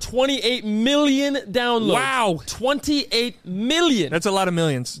 With over 28 million downloads. Wow. 28 million. That's a lot of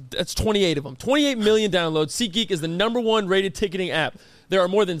millions. That's 28 of them. 28 million downloads. SeatGeek is the #1 rated ticketing app. There are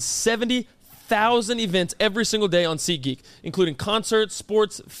more than 70,000 events every single day on SeatGeek, including concerts,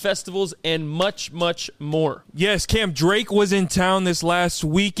 sports, festivals, and much, much more. Yes, Cam, Drake was in town this last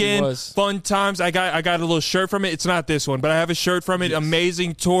weekend. He was. Fun times. I got a little shirt from it. It's not this one, but I have a shirt from it. Yes.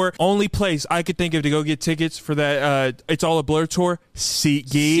 Amazing tour. Only place I could think of to go get tickets for that It's All a Blur tour,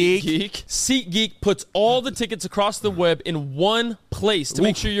 SeatGeek. SeatGeek puts all the tickets across the web in one place to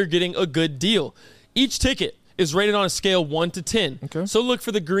make sure you're getting a good deal. Each ticket is rated on a scale 1 to 10. Okay. So look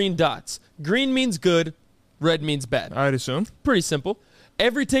for the green dots. Green means good, red means bad. I'd assume. Pretty simple.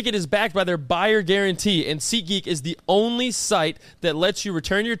 Every ticket is backed by their buyer guarantee, and SeatGeek is the only site that lets you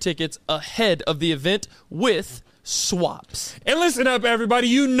return your tickets ahead of the event with swaps. And listen up, everybody.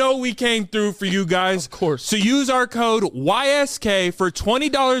 You know we came through for you guys. Of course. So use our code YSK for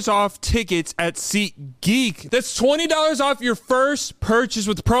 $20 off tickets at SeatGeek. That's $20 off your first purchase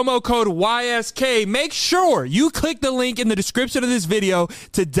with promo code YSK. Make sure you click the link in the description of this video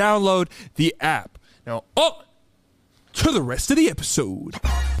to download the app. Now, to the rest of the episode.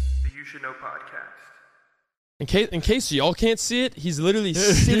 The You Should Know podcast. In case y'all can't see it, he's literally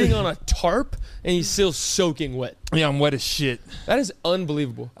sitting on a tarp and he's still soaking wet. Yeah, I'm wet as shit. That is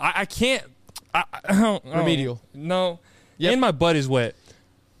unbelievable. I can't. I don't. Remedial. No. Yep. And my butt is wet.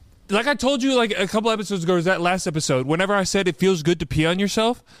 Like I told you like a couple episodes ago, or was that last episode, whenever I said it feels good to pee on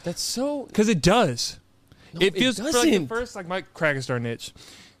yourself, That's so... because it does. No, it feels for like the doesn't. first, like my crack is starting to itch.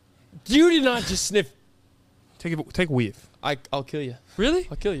 You did not just sniff... Take a whiff. I'll kill you. Really?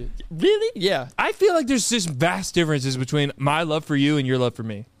 I'll kill you. Really? Yeah. I feel like there's just vast differences between my love for you and your love for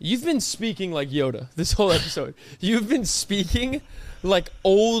me. You've been speaking like Yoda this whole episode. You've been speaking like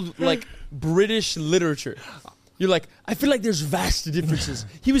old, like British literature. You're like, I feel like there's vast differences.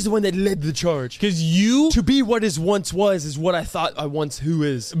 He was the one that led the charge. Because you... To be what is once was is what I thought I once who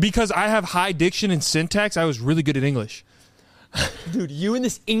is. Because I have high diction and syntax, I was really good at English. Dude, you and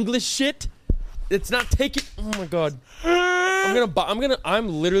this English shit, it's not taking... Oh my God. I'm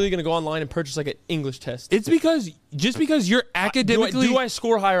literally gonna go online and purchase like an English test. It's because you're academically... Do I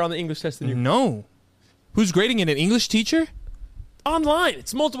score higher on the English test than you? No. Who's grading it? An English teacher? Online.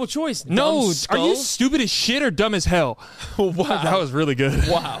 It's multiple choice. No. Dumb Are skull. you stupid as shit or dumb as hell? Wow. That was really good.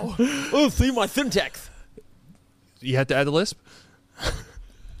 Wow. Oh, see my syntax. You had to add the lisp?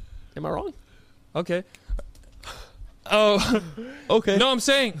 Am I wrong? Okay. Oh. Okay. No, I'm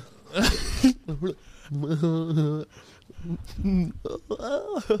saying...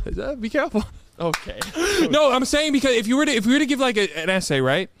 Be careful. Okay. No, I'm saying because if you were to give like an essay,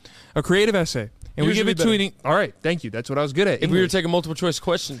 right, a creative essay, and we Yours give would it be to better. an all right, thank you. That's what I was good at. If we were English. to take a multiple choice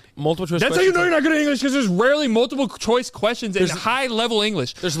question, That's how you know you're not good at English because there's rarely multiple choice questions in There's- high level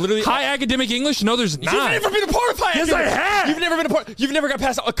English. There's literally high academic English. No, there's You've not. never been a part of high Yes, I academic. have. You've never been a part. You've never got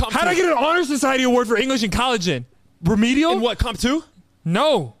past a comp. How did I get an honor society award for English in college? In remedial? in what comp 2?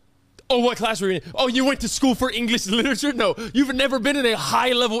 No. Oh, what class were you in? Oh, you went to school for English literature? No, you've never been in a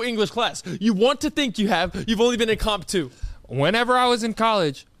high-level English class. You want to think you have. You've only been in Comp 2. Whenever I was in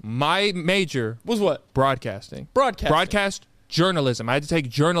college, my major Was what? broadcasting. Broadcasting. Broadcast journalism. I had to take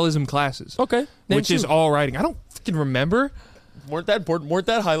journalism classes. Okay. Name Which is two. all writing. I don't fucking remember. Weren't that important? Weren't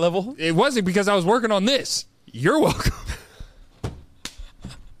that high level? It wasn't because I was working on this. You're welcome.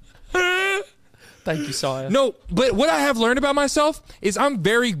 Thank you, Saya. No, but what I have learned about myself is I'm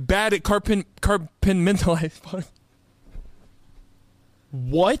very bad at compartmentalizing.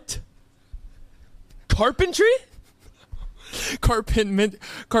 What? Carpentry?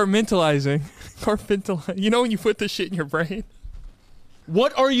 Compartmentalizing. You know when you put the shit in your brain?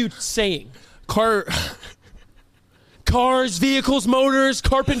 What are you saying? Car. Cars, vehicles, motors,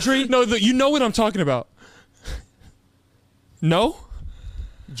 carpentry? No, you know what I'm talking about. No?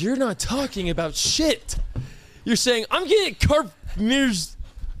 You're not talking about shit. You're saying, I'm getting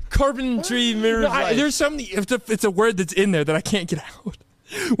carpentry mirrors. There's something. It's a word that's in there that I can't get out.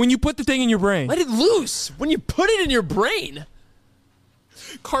 When you put the thing in your brain. Let it loose. When you put it in your brain.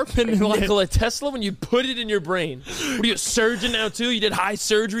 Nikola Tesla, when you put it in your brain. What are you, a surgeon now too? You did high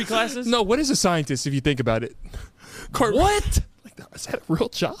surgery classes? No, what is a scientist if you think about it? What? Is that a real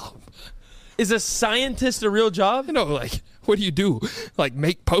job? Is a scientist a real job? You know, like, what do you do? Like,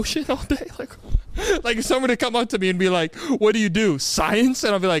 make potion all day? Like if someone to come up to me and be like, what do you do? Science?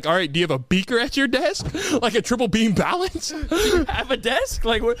 And I'll be like, all right, do you have a beaker at your desk? Like a triple beam balance? Have a desk?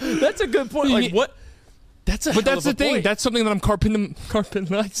 Like, that's a good point. Like, what? That's a But hell that's of the a thing. point. That's something that I'm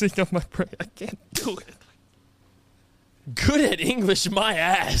compartmentalizing on my brain. I can't do it. Good at English, my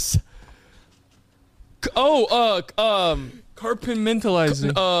ass.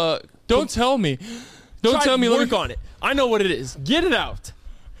 Compartmentalizing. Don't tell me. Don't tell me. Work on it. I know what it is. Get it out.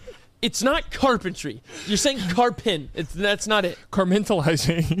 It's not carpentry. You're saying that's not it.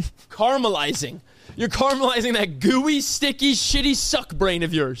 Compartmentalizing. Caramelizing. You're caramelizing that gooey, sticky, shitty suck brain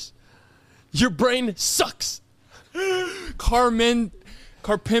of yours. Your brain sucks. Carpimp.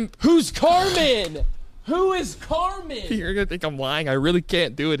 Who's Carmen? Who is Carmen? You're gonna think I'm lying. I really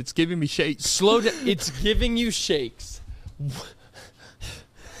can't do it. It's giving me shakes. Slow down. It's giving you shakes.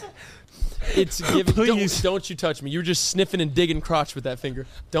 It's giving. Please. Don't you touch me. You were just sniffing and digging crotch with that finger.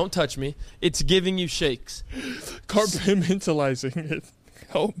 Don't touch me. It's giving you shakes. Compartmentalizing it.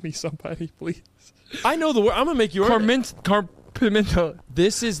 Help me, somebody, please. I know the word. I'm gonna make you earn it. Compartmental.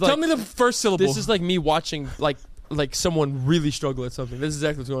 This is like. Tell me the first syllable. This is like me watching like someone really struggle at something. This is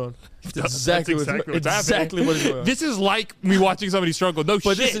exactly what's going on. It's exactly what's happening. exactly what is going on. This is like me watching somebody struggle. No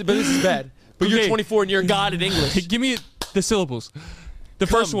But shit. this is bad. But you're Okay. 24 and you're God at English. Give me the syllables. The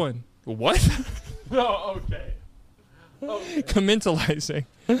first one. What? No, okay. Commentalizing.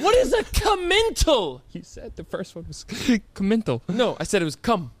 What is a commental? You said the first one was commental. No, I said it was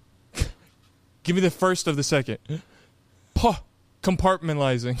come. Give me the first of the second.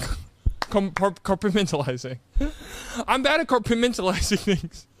 Compartmentalizing. Compartmentalizing. I'm bad at compartmentalizing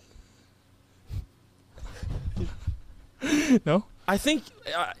things. No? I think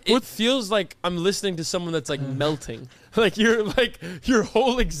it feels like I'm listening to someone that's like melting. Like your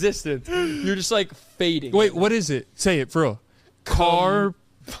whole existence. You're just like fading. Wait, what is it? Say it for real.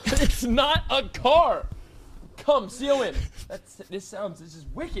 It's not a car. Come, C-O-M. This is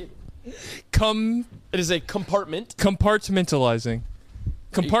wicked. It is a compartment. Compartmentalizing.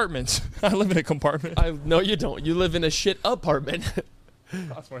 Compartments. I live in a compartment. No, you don't. You live in a shit apartment.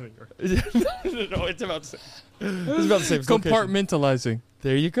 That's more than No, it's about the same. It's about the same. It's location. Compartmentalizing.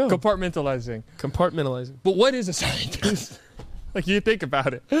 There you go. Compartmentalizing. Compartmentalizing. But what is a scientist? Like, you think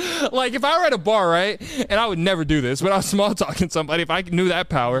about it. Like, if I were at a bar, right, and I would never do this, but I was small talking somebody, if I knew that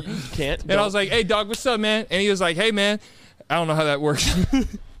power, You can't. and I was like, hey, dog, what's up, man? And he was like, hey, man, I don't know how that works.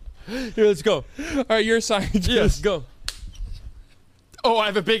 here, let's go. All right, you're a scientist. Yes, go. Oh, I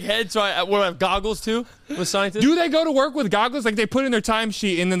have a big head, so I have goggles too. I'm a scientist. Do they go to work with goggles? Like, they put in their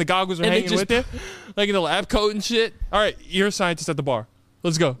timesheet, and then the goggles are And they hanging just- with you? Like in the lab coat and shit? All right, you're a scientist at the bar.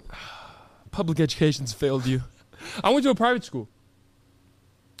 Let's go. Public education's failed you. I went to a private school.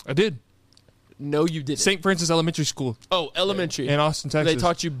 I did. No, you didn't. St. Francis Elementary School Oh, elementary. in Austin, Texas. They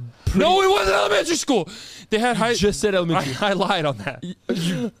taught you. No, it wasn't elementary school. They had high. Just said elementary. I lied on that.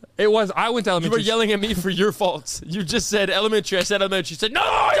 It was. I went to You elementary. were yelling at me for your faults. You just said elementary. I said elementary. You said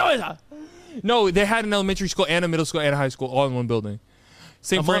no. No, they had an elementary school and a middle school and a high school all in one building.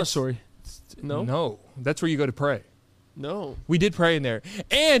 St. A Francis. Montessori. No. No, that's where you go to pray. No. We did pray in there.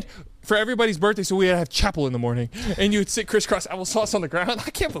 And for everybody's birthday, so we had to have chapel in the morning. And you would sit crisscross applesauce on the ground. I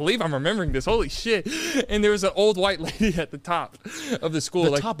can't believe I'm remembering this. Holy shit. And there was an old white lady at the top of the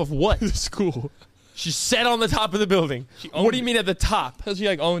school. The top of what? The school. She sat on the top of the building. owned What do you mean at the top? Because she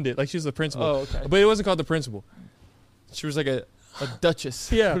owned it. Like she was the principal. Oh, okay. But it wasn't called the principal. She was like a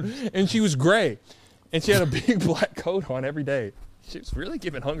duchess. Yeah. And she was gray. And she had a big black coat on every day. She was really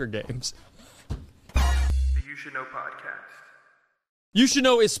giving Hunger Games. The You Should Know podcast. You Should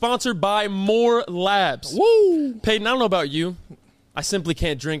Know is sponsored by More Labs. Woo! Peyton, I don't know about you. I simply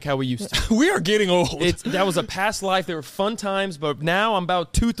can't drink how we used to. We are getting old. That was a past life. They were fun times, but now I'm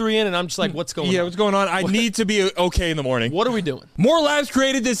about 2-3 in, and I'm just like, what's going on? What's going on? I need to be okay in the morning. What are we doing? More Labs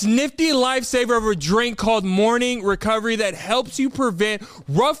created this nifty lifesaver of a drink called Morning Recovery that helps you prevent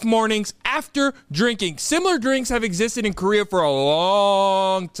rough mornings after drinking. Similar drinks have existed in Korea for a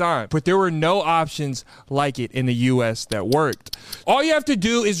long time, but there were no options like it in the U.S. that worked. All you have to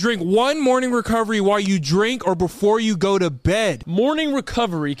do is drink one Morning Recovery while you drink or before you go to bed. Morning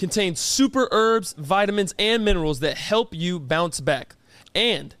Recovery contains super herbs, vitamins, and minerals that help you bounce back.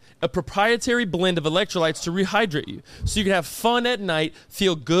 And a proprietary blend of electrolytes to rehydrate you. So you can have fun at night,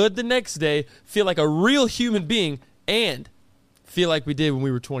 feel good the next day, feel like a real human being, and feel like we did when we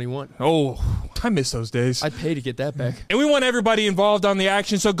were 21. Oh, I miss those days. I'd pay to get that back. And we want everybody involved on the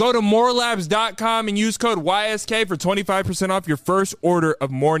action, so go to morelabs.com and use code YSK for 25% off your first order of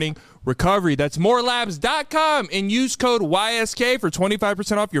Morning Recovery. That's morelabs.com and use code YSK for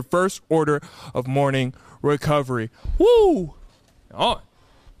 25% off your first order of Morning Recovery. Woo! On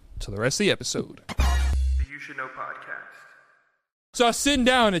to the rest of the episode. The You Should Know podcast. So I was sitting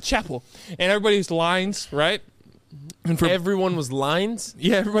down at chapel, and everybody's lines, right? And for Everyone was lines.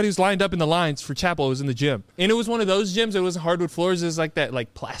 yeah, everybody was lined up in the lines for chapel. It was in the gym, and it was one of those gyms. It wasn't hardwood floors. It was like that,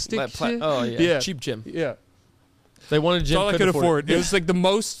 like plastic. shit. Oh, yeah. Cheap gym. Yeah, They wanted a gym. that's all I could afford. It was like the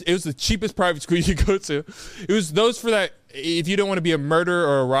most. It was the cheapest private school you could go to. It was those for that. If you don't want to be a murderer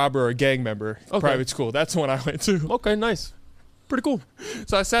or a robber or a gang member, Okay. private school. That's the one I went to. Okay, nice. Pretty cool.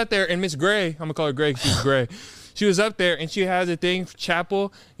 So I sat there, and Miss Gray, I'm gonna call her Gray. She's Gray. She was up there, and she had the thing for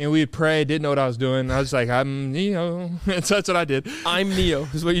chapel, and we'd pray. Didn't know what I was doing. I was like, I'm Neo. And so that's what I did. I'm Neo.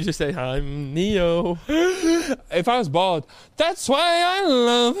 Is what you just say. I'm Neo. If I was bald, that's why I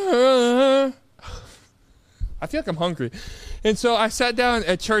love her. I feel like I'm hungry. And so I sat down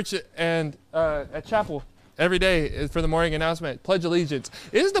at church and at chapel every day for the morning announcement. Pledge allegiance.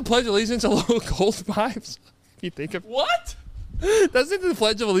 Isn't the Pledge of Allegiance a little cult vibes? If you think of What? Doesn't the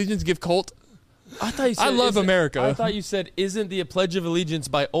Pledge of Allegiance give cult? I thought you said, I love America. I thought you said, isn't the Pledge of Allegiance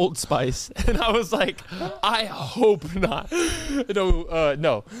by Old Spice? And I was like, I hope not.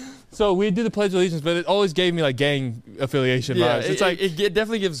 No. So we did the Pledge of Allegiance, but it always gave me like gang affiliation Yeah, vibes. It's like it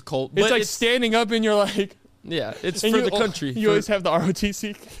definitely gives cult. it's but like standing up and you're like, yeah, it's and for you- the country. You always have the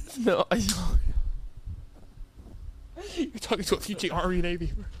ROTC. no, You're talking to a future Army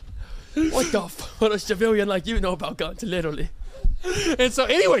Navy. what the fuck? What a civilian like you know about guns, literally. And so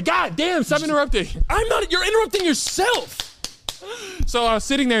anyway, god damn, stop interrupting. I'm not. You're interrupting yourself. So I was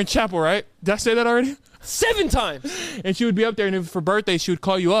sitting there in chapel, right? Did I say that already? 7 times. And she would be up there, and if for birthday, she would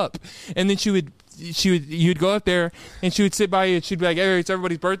call you up, and then you'd go up there, and she would sit by you, and she'd be like, "Hey, it's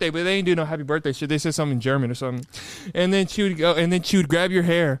everybody's birthday," but they ain't do no happy birthday shit. They said something in German or something, and then she would go, and then she would grab your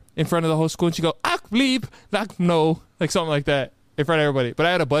hair in front of the whole school, and she'd go, "Ach, bleep, like no," like something like that in front of everybody. But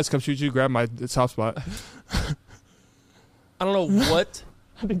I had a buzz come shoot you, grab my soft spot. I don't know what.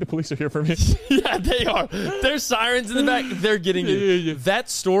 I think the police are here for me. Yeah, they are. There's sirens in the back. They're getting you. Yeah. That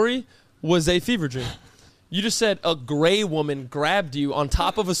story was a fever dream. You just said a gray woman grabbed you on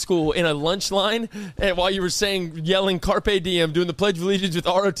top of a school in a lunch line, and while you were yelling Carpe Diem, doing the Pledge of Allegiance with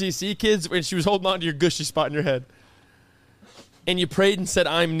ROTC kids, and she was holding on to your gushy spot in your head. And you prayed and said,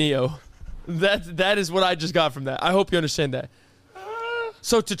 I'm Neo. That is what I just got from that. I hope you understand that.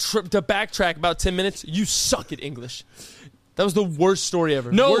 So to backtrack about 10 minutes, you suck at English. That was the worst story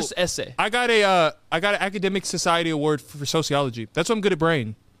ever. No. Worst essay. I got an academic society award for sociology. That's why I'm good at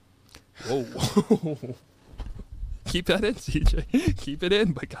brain. Whoa. Keep that in, CJ. Keep it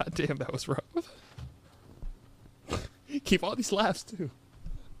in, but goddamn, that was rough. Keep all these laughs too.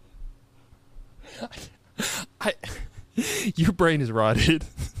 Your brain is rotted.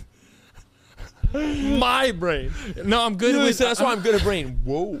 My brain. No, I'm good You with. said, that's why I'm good at brain.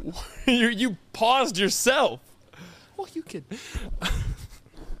 Whoa. you paused yourself. Well, you can.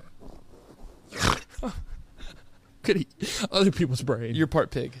 Could eat other people's brain. You're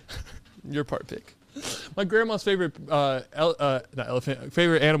part pig. You're part pig. My grandma's favorite not elephant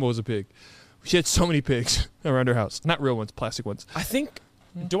favorite animal was a pig. She had so many pigs around her house. Not real ones, plastic ones. I think.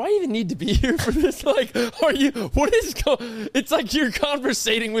 Do I even need to be here for this? Like, are you? What is going? It's like you're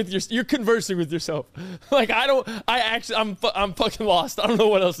conversating with you're conversing with yourself. Like I'm fucking lost. I don't know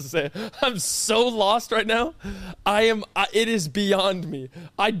what else to say. I'm so lost right now. It is beyond me.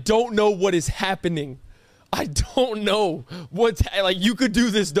 I don't know what is happening. I don't know what's like. You could do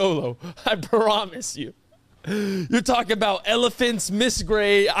this Dolo. I promise you. You're talking about elephants, Miss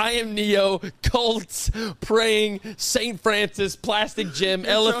Gray, I Am Neo, cults, praying, St. Francis, Plastic Gym,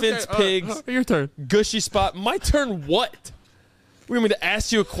 elephants, pigs, Your turn. gushy spot. My turn. What? We want me to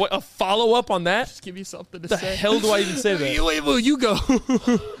ask you a follow up on that? Just give you something to The say. hell do I even say that? Wait, you go.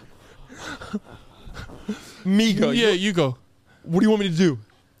 Me go. Yeah, you go. What do you want me to do?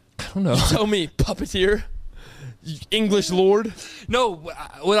 I don't know. Tell me, puppeteer, English lord. No,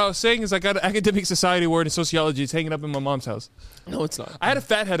 what I was saying is I got an academic society award in sociology. It's hanging up in my mom's house. No, it's not. I had a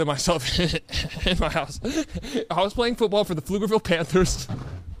fat head of myself in my house. I was playing football for the Pflugerville Panthers.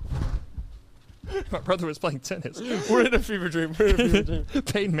 My brother was playing tennis. We're in a fever dream.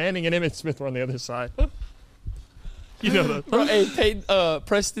 Peyton Manning and Emmitt Smith were on the other side. You know that. Bro, hey, Peyton,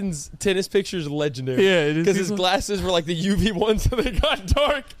 Preston's tennis picture is legendary. Yeah, it is. Because his glasses were like the UV ones, so they got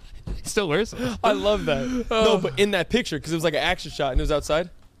dark. He still wears them. I love that. No, but in that picture, because it was like an action shot and it was outside.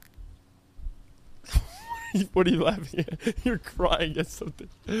 What are you laughing at? You're crying at something.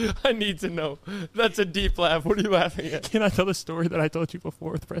 I need to know. That's a deep laugh. What are you laughing at? Can I tell the story that I told you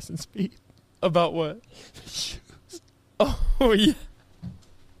before with Preston Speed? About what? Oh, yeah.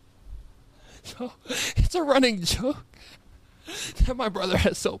 So, it's a running joke that my brother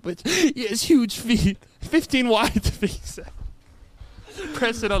has so much. He has huge feet, 15 wide to be exact.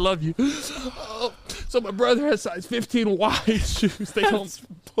 Preston, I love you. Oh, so my brother has size 15 wide shoes. They don't.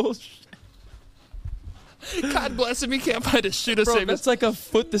 Bullshit. God bless him. He can't find a shoe to Bro, save that's us. like a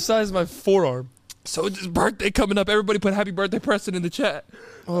foot the size of my forearm. So it's his birthday coming up. Everybody put happy birthday Preston in the chat.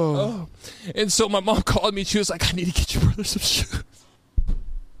 Oh. And so my mom called me. She was like, I need to get your brother some shoes.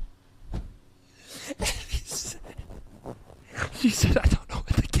 And she said, I don't know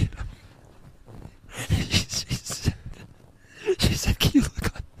what to get him. She said, can you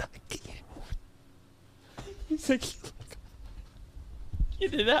look on Nike? He said, can you look?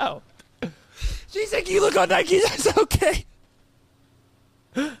 Get it out. She said, can you look on Nike? I said, okay.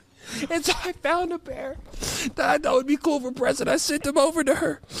 And so I found a pair that I thought would be cool for Preston. I sent them over to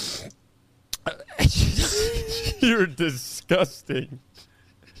her. You're disgusting.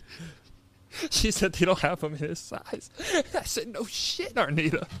 She said they don't have them in his size. I said, no shit,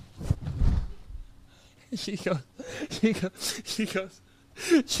 Arnita. She goes,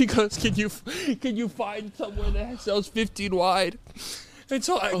 can you find somewhere that sells 15 wide? And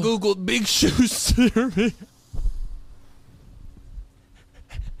so I Googled big shoes near me.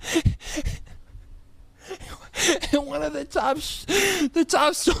 And one of the top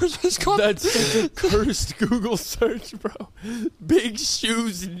stores was called. That's such a cursed Google search, bro. Big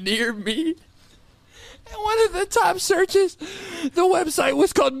shoes near me. And one of the top searches, the website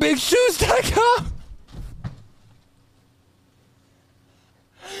was called BigShoes.com.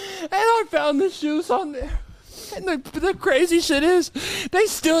 And I found the shoes on there. And the crazy shit is, they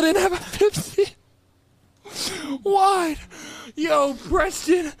still didn't have a 15 wide. Yo,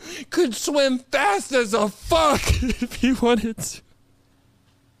 Preston could swim fast as a fuck if he wanted to.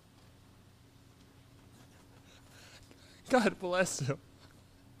 God bless him.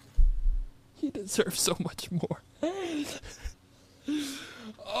 He deserves so much more.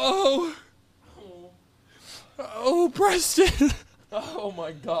 Oh, Preston. Oh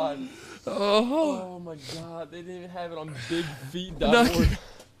my god. Oh, Oh my god. They didn't even have it on bigfeet.org. No.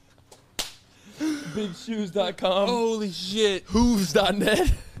 Bigshoes.com. holy shit.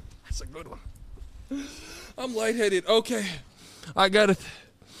 Hooves.net. That's a good one. I'm lightheaded. Okay. I got it.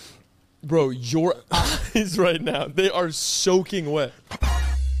 Bro, your eyes right now, they are soaking wet.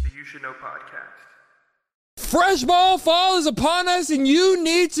 The You Should Know Podcast. Fresh ball fall is upon us, and you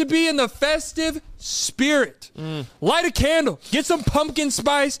need to be in the festive spirit. Light a candle, get some pumpkin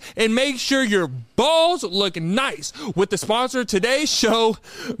spice, and make sure your balls look nice with the sponsor of today's show,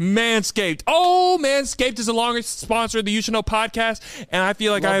 Manscaped. Oh, Manscaped is the longest sponsor of the You Should Know podcast, and I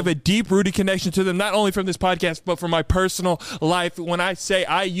feel like I have a deep-rooted connection to them, not only from this podcast, but from my personal life. When I say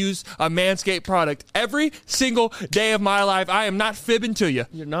I use a Manscaped product every single day of my life, I am not fibbing to you.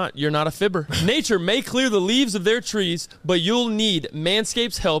 You're not a fibber. Nature may clear the leaves of their trees, but you'll need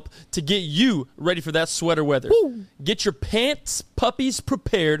Manscaped's help to get you ready for that sweater weather. Woo. Get your pants puppies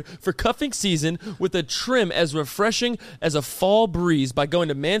prepared for cuffing season with a trim as refreshing as a fall breeze by going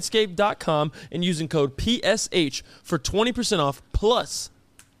to manscaped.com and using code PSH for 20% off plus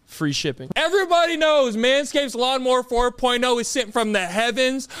free shipping. Everybody knows Manscaped's Lawnmower 4.0 is sent from the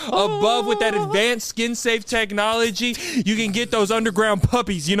heavens above with that advanced skin-safe technology. You can get those underground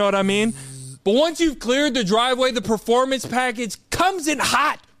puppies, you know what I mean? But once you've cleared the driveway, the performance package comes in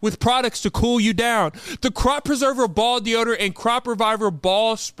hot with products to cool you down. The Crop Preserver Ball Deodorant and Crop Reviver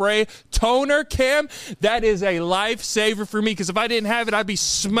Ball Spray Toner, Cam, that is a lifesaver for me, because if I didn't have it, I'd be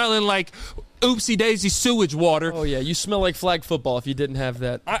smelling like oopsie daisy sewage water. Oh yeah, you smell like flag football if you didn't have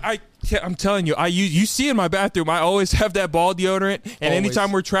that. I'm telling you, you see in my bathroom, I always have that ball deodorant, and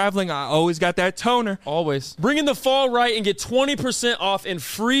anytime we're traveling, I always got that toner. Always. Bring in the fall right and get 20% off and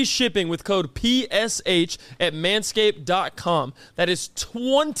free shipping with code PSH at manscaped.com. That is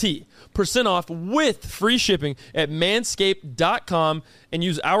 20% off with free shipping at manscaped.com, and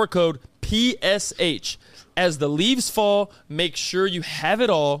use our code PSH. As the leaves fall, make sure you have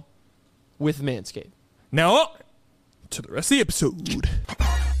it all with Manscaped. Now, to the rest of the episode. The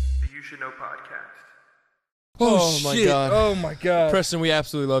You Should Know podcast. Oh my God. Oh my God. Preston, we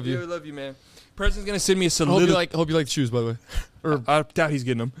absolutely love Yeah, you. we love you, man. Preston's going to send me a I salute. hope you like the shoes, by the way. Or I doubt he's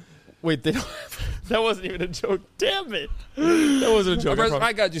getting them. wait, they don't that wasn't even a joke. Damn it. That wasn't a joke.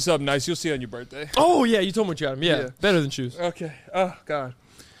 I got you something nice. You'll see on your birthday. Oh, yeah, you told me what you got him. Yeah, Yeah. better than shoes. Okay. Oh, God.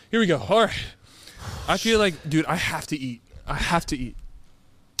 Here we go. All right. I feel like, dude, I have to eat.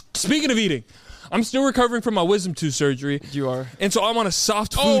 Speaking of eating, I'm still recovering from my wisdom tooth surgery. You are. And so I'm on a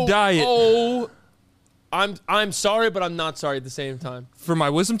soft food diet. I'm sorry, but I'm not sorry at the same time. For my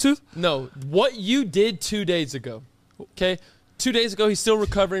wisdom tooth? No, what you did 2 days ago, okay? 2 days ago, he's still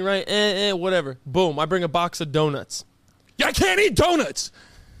recovering, right? Whatever. Boom, I bring a box of donuts. Yeah, I can't eat donuts.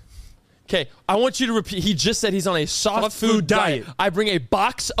 Okay, I want you to repeat. He just said he's on a soft food diet. I bring a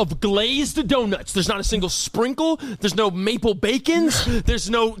box of glazed donuts. There's not a single sprinkle. There's no maple bacons. There's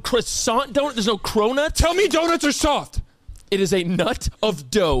no croissant donut. There's no cronut. Tell me donuts are soft. It is a nut of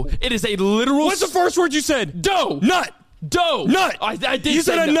dough. It is a literal... What's the first word you said? Dough. Nut. Dough. Nut. I did You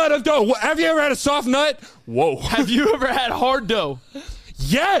say said a nut of dough. Have you ever had a soft nut? Whoa. Have you ever had hard dough?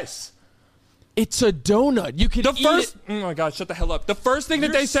 Yes. It's a donut. You can The eat first... it. Oh, my God. Shut the hell up. The first thing that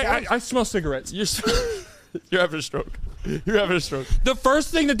You're they say... sorry. I smell cigarettes. You're having a stroke. You're having a stroke. The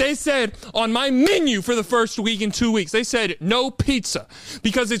first thing that they said on my menu for the first week and 2 weeks, they said no pizza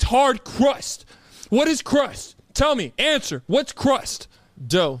because it's hard crust. What is crust? Tell me. Answer. What's crust?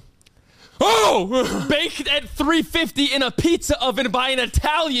 Dough. Oh! Baked at 350 in a pizza oven by an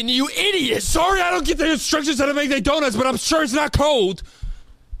Italian, you idiot. Sorry, I don't get the instructions how to make their donuts, but I'm sure it's not cold.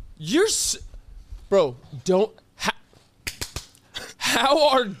 Bro, don't... How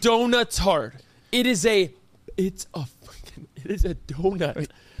are donuts hard? It is a donut.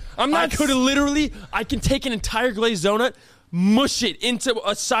 I can take an entire glazed donut, mush it into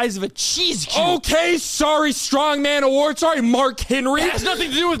a size of a cheese cube. Okay, sorry, Strongman Award. Sorry, Mark Henry. It has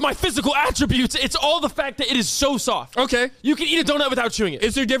nothing to do with my physical attributes. It's all the fact that it is so soft. Okay. You can eat a donut without chewing it.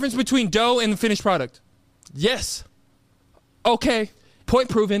 Is there a difference between dough and the finished product? Yes. Okay. Point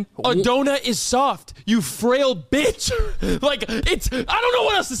proven. A donut is soft. You frail bitch. Like, it's... I don't know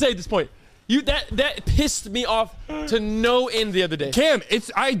what else to say at this point. That pissed me off to no end the other day. Cam,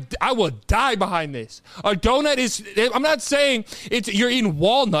 I will die behind this. A donut is... I'm not saying you're eating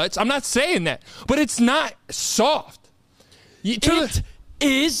walnuts. I'm not saying that. But it's not soft. It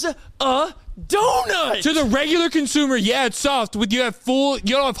is a donut. To the regular consumer, yeah, it's soft. You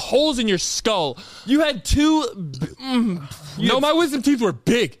don't have holes in your skull. You had two... my wisdom teeth were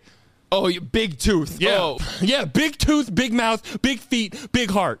big. Oh, you big tooth. Yeah. Oh. Yeah, big tooth, big mouth, big feet,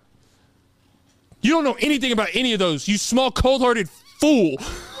 big heart. You don't know anything about any of those, you small, cold-hearted fool.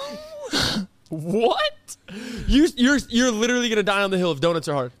 What? You're literally gonna die on the hill if donuts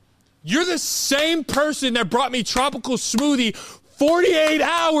are hard. You're the same person that brought me tropical smoothie 48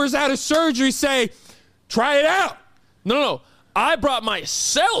 hours out of surgery say, try it out. No. I brought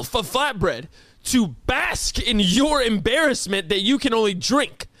myself a flatbread to bask in your embarrassment that you can only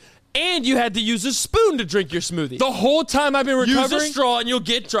drink. And you had to use a spoon to drink your smoothie. The whole time I've been Use a recovering, straw and you'll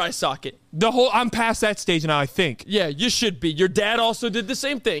get dry socket. I'm past that stage now, I think. Yeah, you should be. Your dad also did the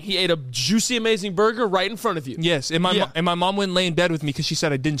same thing. He ate a juicy, amazing burger right in front of you. Yes, and my mom wouldn't lay in bed with me because she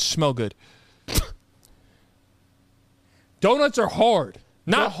said I didn't smell good. Donuts are hard.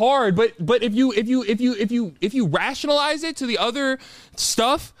 Not hard, but if you rationalize it to the other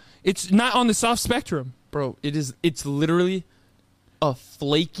stuff, it's not on the soft spectrum. Bro, it's literally a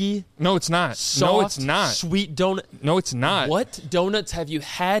flaky, No, it's not. soft, No, it's not. sweet donut. No, it's not. What donuts have you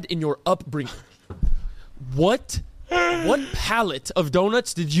had in your upbringing? What palette of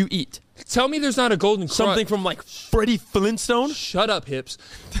donuts did you eat? Tell me there's not a golden crust. Something from like Freddie Flintstone? Shut up, hips.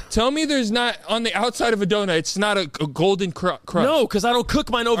 Tell me there's not on the outside of a donut. It's not a golden crust. No, because I don't cook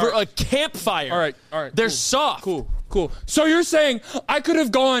mine over All right. a campfire. All right. They're cool. soft. Cool. So you're saying I could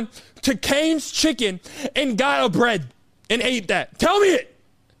have gone to Cane's Chicken and got a bread and ate that? Tell me it.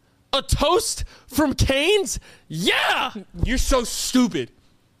 A toast from Cane's? Yeah! You're so stupid.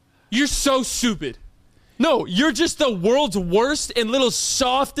 You're so stupid. No, you're just the world's worst and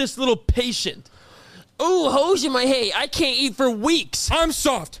softest little patient. Ooh, hose in my hay. I can't eat for weeks. I'm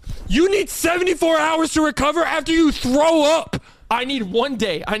soft. You need 74 hours to recover after you throw up. I need 1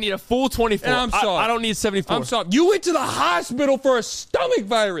 day. I need a full 24. And I'm soft. I don't need 74. I'm soft. You went to the hospital for a stomach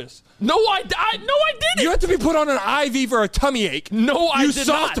virus. No, I didn't. You have to be put on an IV for a tummy ache. No, I you did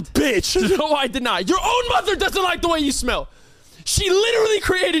soft not. bitch. No, I did not. Your own mother doesn't like the way you smell. She literally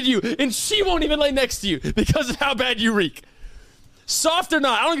created you, and she won't even lay next to you because of how bad you reek. Soft or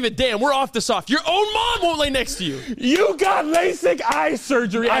not, I don't give a damn. We're off the soft. Your own mom won't lay next to you. You got LASIK eye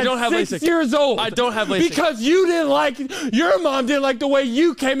surgery I at don't have 6 LASIK. years old. I don't have LASIK. Because your mom didn't like the way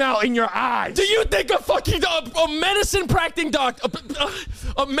you came out in your eyes. Do you think a medicine practicing doctor,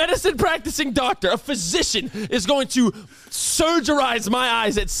 a medicine practicing doctor, a physician is going to surgerize my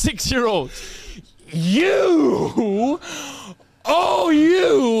eyes at 6-year-olds? You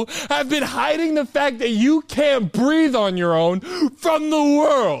have been hiding the fact that you can't breathe on your own from the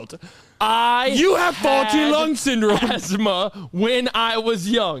world. You have faulty had lung syndrome. Asthma when I was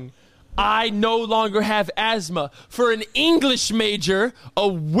young. I no longer have asthma. For an English major, a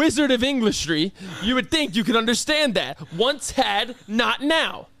wizard of Englishry, you would think you could understand that. Once had, not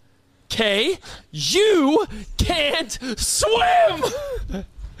now. Okay? You can't swim!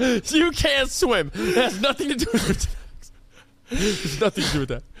 You can't swim. It has nothing to do with your genetics. There's nothing to do with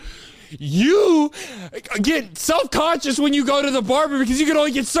that. You get self-conscious when you go to the barber because you can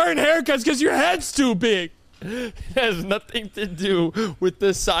only get certain haircuts because your head's too big. It has nothing to do with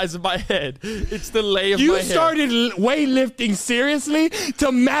the size of my head. It's the lay of my You hair. started weightlifting seriously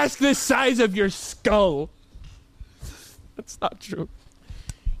to mask the size of your skull. That's not true.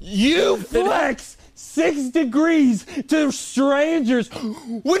 You flex 6 degrees to strangers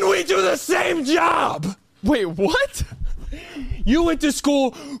when we do the same job. Wait, what? You went to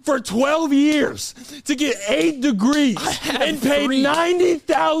school for 12 years to get 8 degrees and paid three.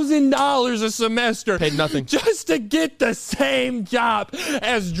 $90,000 a semester. Paid nothing. Just to get the same job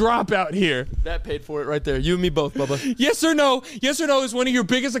as Dropout here. That paid for it right there. You and me both, Bubba. Yes or no? Yes or no is one of your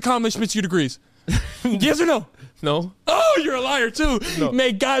biggest accomplishments, your degrees. Yes or no? No? Oh, you're a liar too. No.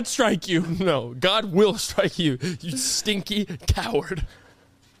 May God strike you. No. God will strike you, you stinky coward.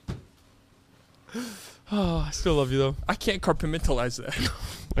 Oh, I still love you, though. I can't compartmentalize that.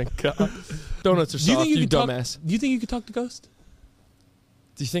 My God. Donuts are soft, you dumbass. Do you think you could talk to ghosts?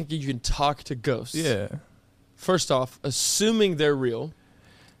 Do you think you can talk to ghosts? Yeah. First off, assuming they're real,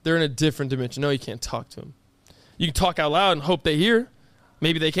 they're in a different dimension. No, you can't talk to them. You can talk out loud and hope they hear.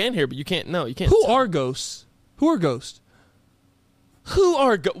 Maybe they can hear, but you can't. No, you can't. Who are ghosts? Who are ghosts? Who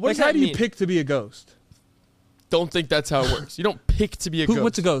are ghosts? What Like, does that how do you mean? pick to be a ghost? Don't think that's how it works. You don't pick to be a ghost.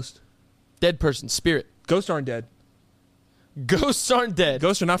 What's a ghost? Dead person, spirit. Ghosts aren't dead. Ghosts aren't dead.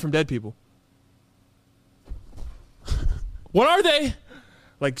 Ghosts are not from dead people. What are they?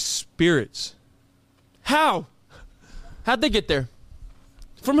 Like spirits. How? How'd they get there?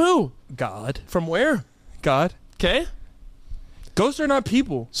 From who? God. From where? God. Okay. Ghosts are not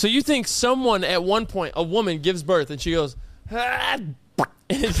people. So you think someone at one point, a woman gives birth and she goes, ah, and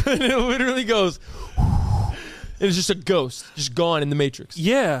it literally goes, and it's just a ghost, just gone in the Matrix.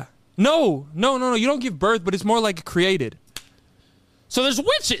 Yeah. No. You don't give birth, but it's more like created. So there's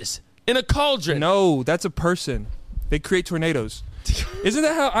witches in a cauldron. No, that's a person. They create tornadoes. Isn't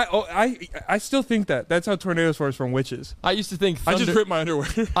that how I still think that? That's how tornadoes work, from witches. I used to think I thunder, just ripped my underwear.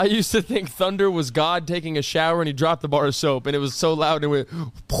 I used to think thunder was God taking a shower and he dropped the bar of soap and it was so loud and it went.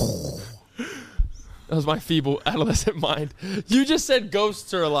 That was my feeble adolescent mind. You just said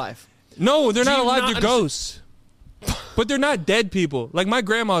ghosts are alive. No, they're Do not you alive. not They're ghosts. But they're not dead people. Like, my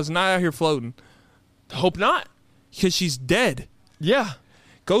grandma's not out here floating Hope not. because she's dead. Yeah.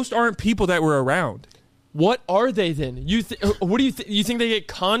 Ghosts aren't people that were around. What are they then? What do you think? You think they get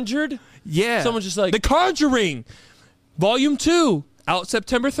conjured? Yeah. Someone's just like- The Conjuring, Volume 2, out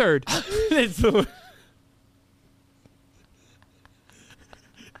September 3rd. It's the-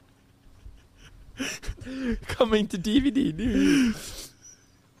 Coming to DVD, dude.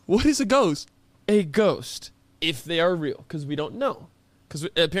 What is a ghost? A ghost, if they are real, because we don't know. Because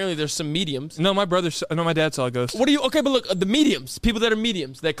apparently there's some mediums. No, my dad saw a ghost. What do you? Okay, but look, the mediums, people that are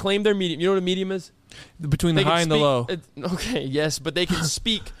mediums, that claim they're medium. You know what a medium is? Between the They can high and the speak- low. Okay, yes, but they can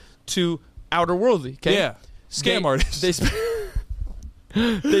speak to outer worldly. Okay, Yeah. Scam artists.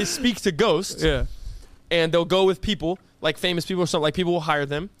 They speak to ghosts, Yeah. and they'll go with people, like famous people or something. Like people will hire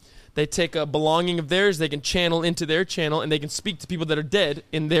them. They take a belonging of theirs, they can channel into their channel, and they can speak to people that are dead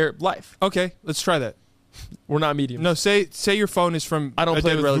in their life. Okay, let's try that. We're not mediums. No, say your phone is from I don't a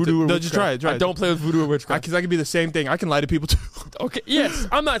play dead with relative. voodoo or No, witchcraft. just try it. Try I it. don't play with voodoo or witchcraft. Because I could be the same thing. I can lie to people too. Okay, yes,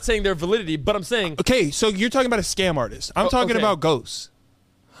 I'm not saying their validity, but I'm saying Okay, so you're talking about a scam artist. I'm talking okay. about ghosts.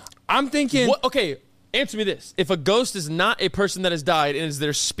 I'm thinking. what, okay, answer me this. If a ghost is not a person that has died and is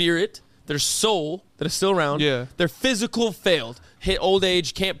their spirit, their soul that is still around, Yeah. their physical failed, hit old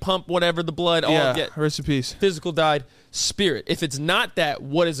age, can't pump whatever, the blood, all Yeah, get rest in peace. physical died, spirit. If it's not that,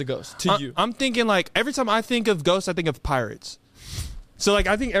 what is a ghost to you? I'm thinking like every time I think of ghosts, I think of pirates. So like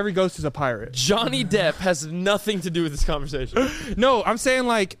I think every ghost is a pirate. Johnny Depp has nothing to do with this conversation. No, I'm saying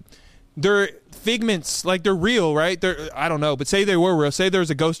like they're figments, like they're real, right? I don't know, but say they were real. Say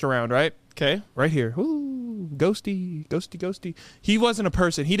there's a ghost around, right? Okay. Right here. Ooh, ghosty, ghosty, ghosty. He wasn't a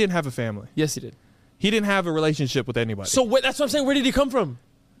person. He didn't have a family. Yes, he did. He didn't have a relationship with anybody. So that's what I'm saying. Where did he come from?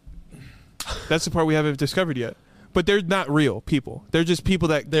 That's the part we haven't discovered yet. But they're not real people. They're just people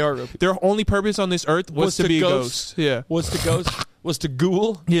that They are real people. their only purpose on this earth was to to be a ghost. ghost. Yeah. Was to ghost? Was to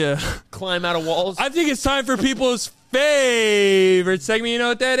ghoul? Yeah. Climb out of walls? I think it's time for people's favorite segment. You know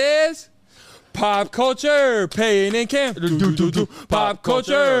what that is? Pop culture, Payne and Cam. Pop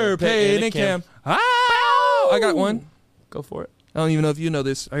culture, Payne and Cam. Ah! I got one. Go for it. I don't even know if you know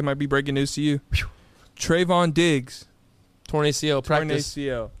this. I might be breaking news to you. Trayvon Diggs. Torn ACL Torn practice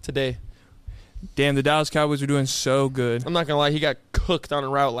ACL. today. Damn, the Dallas Cowboys are doing so good. I'm not gonna lie, he got cooked on a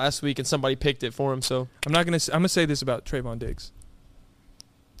route last week, and somebody picked it for him. So I'm gonna say this about Trayvon Diggs.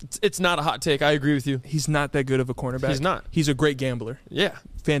 it's not a hot take. I agree with you. He's not that good of a cornerback. He's not. He's a great gambler. Yeah,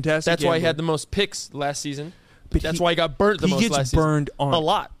 Fantastic. that's why he gambler. had the most picks last season. But That's he- why he got burnt the he most gets last burned on season. A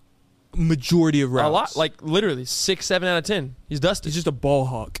lot, majority of routes. a lot. Like literally 6, 7 out of 10. He's dusted. he's just a ball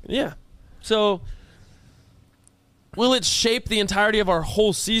hawk. Yeah. So, will it shape the entirety of our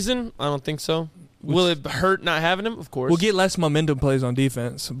whole season? I don't think so. Will it hurt not having him? Of course. We'll get less momentum plays on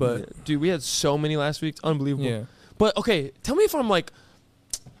defense, but Dude, we had so many last week. It's unbelievable. yeah, But okay, tell me if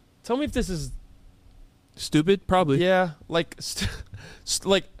this is stupid probably. yeah, like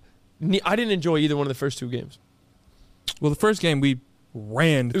I didn't enjoy either one of the first two games. Well, the first game we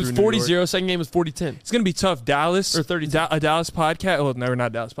ran. It was through New York. 40-0. Second game was 40-10. It's gonna be tough. Dallas Or 30-10. A Dallas podcast. Well, never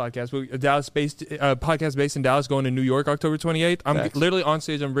not Dallas podcast, but a Dallas based podcast based in Dallas going to New York October 28th. I'm Facts. literally on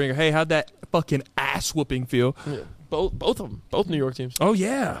stage. I'm bringing. Hey, how'd that fucking ass whooping feel? Yeah. Both of them. Both New York teams. Oh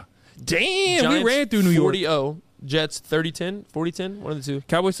yeah, damn, Giants we ran through New York. 40-0. Jets 30-10, 40-10, one of the two.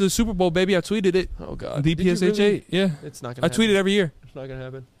 Cowboys to the Super Bowl, baby. I tweeted it. Oh god. Did you DPSH8. really? Yeah, It's not gonna I tweet it every year. It's not gonna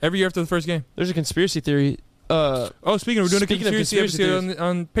happen. Every year after the first game. There's a conspiracy theory. Oh, speaking of, we're doing Speaking a of conspiracy conspiracy episode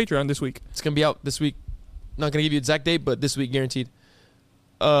on Patreon this week. It's gonna be out this week. Not gonna give you exact date, but this week guaranteed.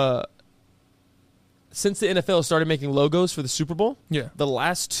 Since the NFL started making logos for the Super Bowl, Yeah. the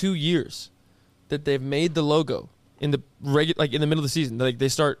last 2 years that they've made the logo in the like in the middle of the season, like they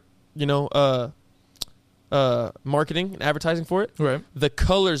start, marketing and advertising for it. Right. The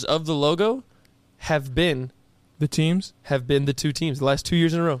colors of the logo have been The teams. the two teams the last 2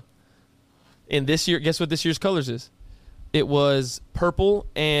 years in a row. And this year, guess what this year's colors is? It was purple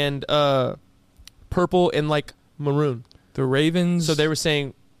and like maroon. The Ravens. So they were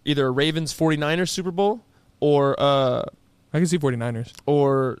saying either a Ravens 49ers Super Bowl or I can see 49ers.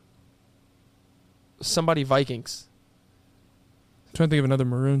 somebody Vikings. I'm trying to think of another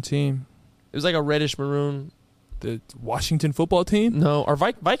maroon team. It was like a reddish maroon. The Washington football team. No, our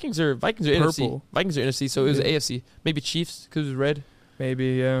Vikings are NFC. Purple. Vikings are NFC, so it was Yeah. AFC. Maybe Chiefs because it was red. Maybe.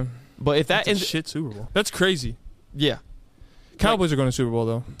 Yeah. But if that That's a ends, shit Super Bowl. That's crazy. yeah, Cowboys are going to Super Bowl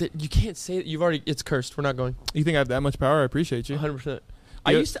though. you can't say it. You've already. It's cursed. We're not going. You think I have that much power? I appreciate you. 100%.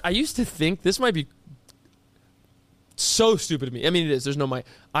 Yeah. I used to think this might be so stupid to me. I mean, it is. There's no might.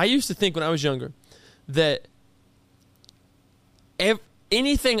 I used to think when I was younger that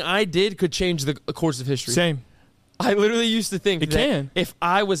anything I did could change the course of history. Same. I literally used to think It that can. if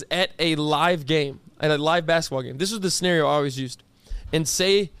I was at a live game, at a live basketball game, this was the scenario I always used, and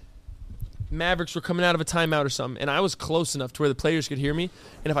say Mavericks were coming out of a timeout or something, and I was close enough to where the players could hear me,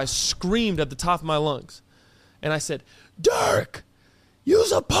 and if I screamed at the top of my lungs, and I said, Dirk,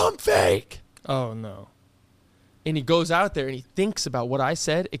 use a pump fake, Oh no. and he goes out there and he thinks about what I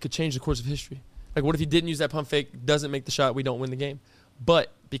said, it could change the course of history. Like, what if he didn't use that pump fake, doesn't make the shot, we don't win the game?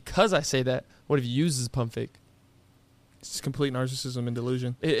 But because I say that, what if he uses a pump fake? It's complete narcissism and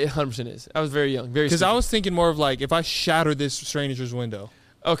delusion. It 100% is. I was very young, very Because I stupid. was thinking more of like, if I shatter this stranger's window,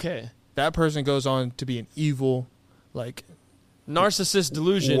 Okay. that person goes on to be an evil, like, Narcissist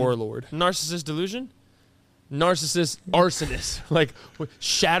delusion. warlord. Narcissist delusion? Narcissist arsonist. Like,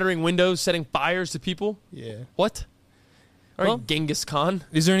 shattering windows, setting fires to people? Yeah. What? All right, Well- Genghis Khan.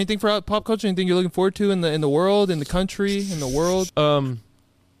 Is there anything for pop culture? Anything you're looking forward to in the world, in the country, in the world?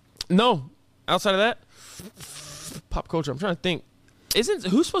 No. Outside of that, pop culture. I'm trying to think.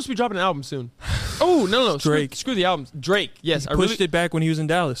 Who's supposed to be dropping an album soon? Oh, no. Drake. Screw the albums. Drake. Yes, He pushed it back when he was in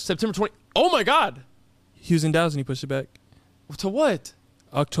Dallas. September 20. Oh my God. He was in Dallas and he pushed it back. To what?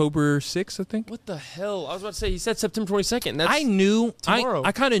 October 6th, I think. What the hell? I was about to say he said September 22nd. That's I knew. tomorrow.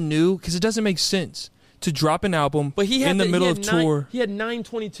 I kind of knew because it doesn't make sense to drop an album But he had in the middle he of had tour. He had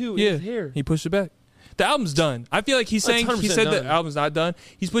 922 Yeah, in his hair. he pushed it back. The album's done. I feel like he's That's saying he 100% said done. the album's not done.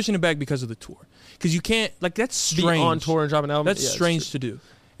 He's pushing it back because of the tour. Because you can't that's Be strange. on tour and drop an album. That's Yeah, it's strange true. to do.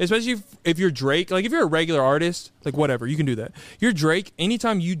 Especially if you're Drake. Like, if you're a regular artist, like, whatever, you can do that. You're Drake.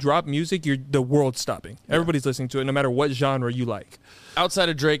 Anytime you drop music, the world's stopping. Everybody's listening to it, no matter what genre you like. Outside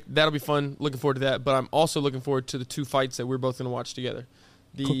of Drake, that'll be fun. Looking forward to that. But I'm also looking forward to the two fights that we're both going to watch together.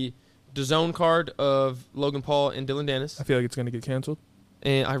 The DAZN card of Logan Paul and Dylan Dennis. I feel like it's going to get canceled.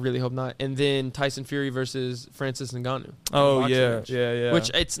 And I really hope not. And then Tyson Fury versus Francis Ngannou. Oh, Boxing yeah. match. Yeah.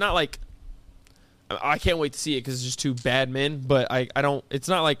 Which it's not like I can't wait to see it because it's just two bad men. But I don't. It's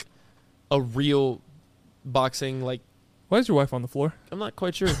not like a real boxing. Like, Why is your wife on the floor? I'm not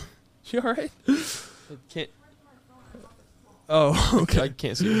quite sure. She all right? I can't. Oh, okay. I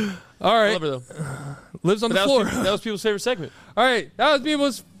can't see her. All I right. love her though. Lives on But the floor. that was people's favorite segment. All right. That was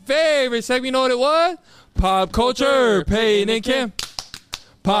people's favorite segment. You know what it was? Pop culture, Payne and Cam.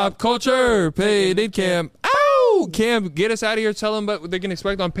 Pop culture, Payne and Cam. Ow! Cam, get us out of here. Tell them what they can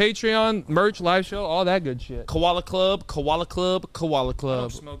expect on Patreon, merch, live show, all that good shit. Koala Club, Koala Club, Koala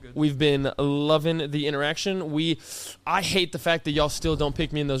Club. smell good. We've been loving the interaction. I hate the fact that y'all still don't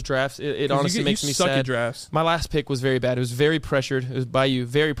pick me in those drafts. It honestly makes me suck sad. at drafts. My last pick was very bad. It was very pressured. It was by you.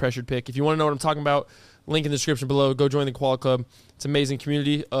 Very pressured pick. If you want to know what I'm talking about, link in the description below. Go join the Koala Club. It's an amazing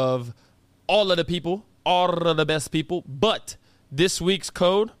community of all of the people, all of the best people. But this week's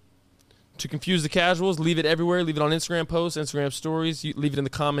code, to confuse the casuals, leave it everywhere. Leave it on Instagram posts, Instagram stories. You leave it in the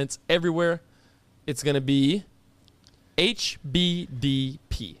comments everywhere. It's going to be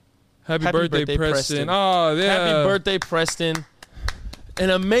HBDP. Happy birthday, Preston. Oh, yeah. Happy birthday, Preston. An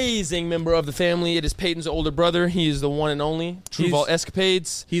amazing member of the family. It is Peyton's older brother. He is the one and only. Truval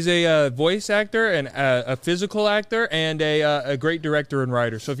Escapades. He's a voice actor and a physical actor and a great director and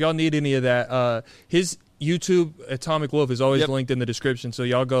writer. So if y'all need any of that, his YouTube Atomic Wolf is always linked in the description. So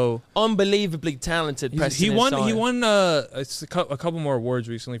y'all go. Unbelievably talented. Preston He won. Sawyer. He won a couple more awards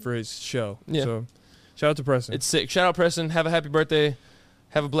recently for his show. Yeah. So shout out to Preston. It's sick. Shout out, Preston. Have a happy birthday.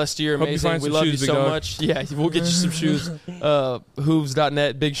 Have a blessed year. Hope you Amazing. find We some love shoes, you big so dog. much. Yeah, we'll get you some shoes.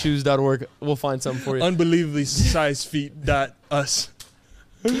 Hooves.net, bigshoes.org. We'll find something for you. Unbelievably size feet. Us.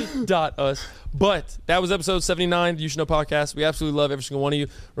 .us. But that was episode 79, the You Should Know podcast. We absolutely love every single one of you.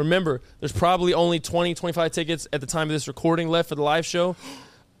 Remember, there's probably only 20, 25 tickets at the time of this recording left for the live show.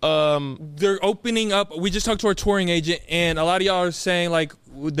 They're opening up. We just talked to our touring agent, and a lot of y'all are saying like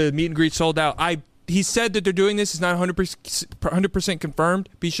the meet and greet sold out. He said that they're doing this. It's not 100% confirmed.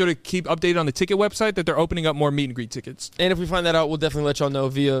 Be sure to keep updated on the ticket website that they're opening up more meet and greet tickets. And if we find that out, we'll definitely let y'all know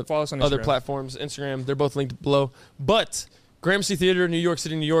via Follow us on other Instagram. platforms. Instagram, they're both linked below. But Gramercy Theater, New York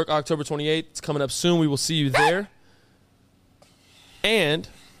City, New York, October 28th. It's coming up soon. We will see you there. And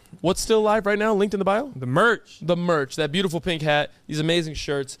what's still live right now, linked in the bio? The merch. The merch, that beautiful pink hat, these amazing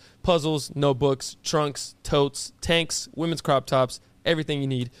shirts, puzzles, notebooks, trunks, totes, tanks, women's crop tops, everything you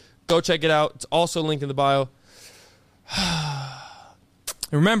need. Go check it out. It's also linked in the bio.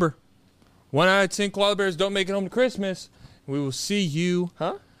 And remember, 1 out of 10 koala bears don't make it home to Christmas. We will see you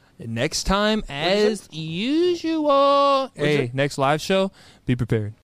next time as usual. you Hey, say? next live show, be prepared.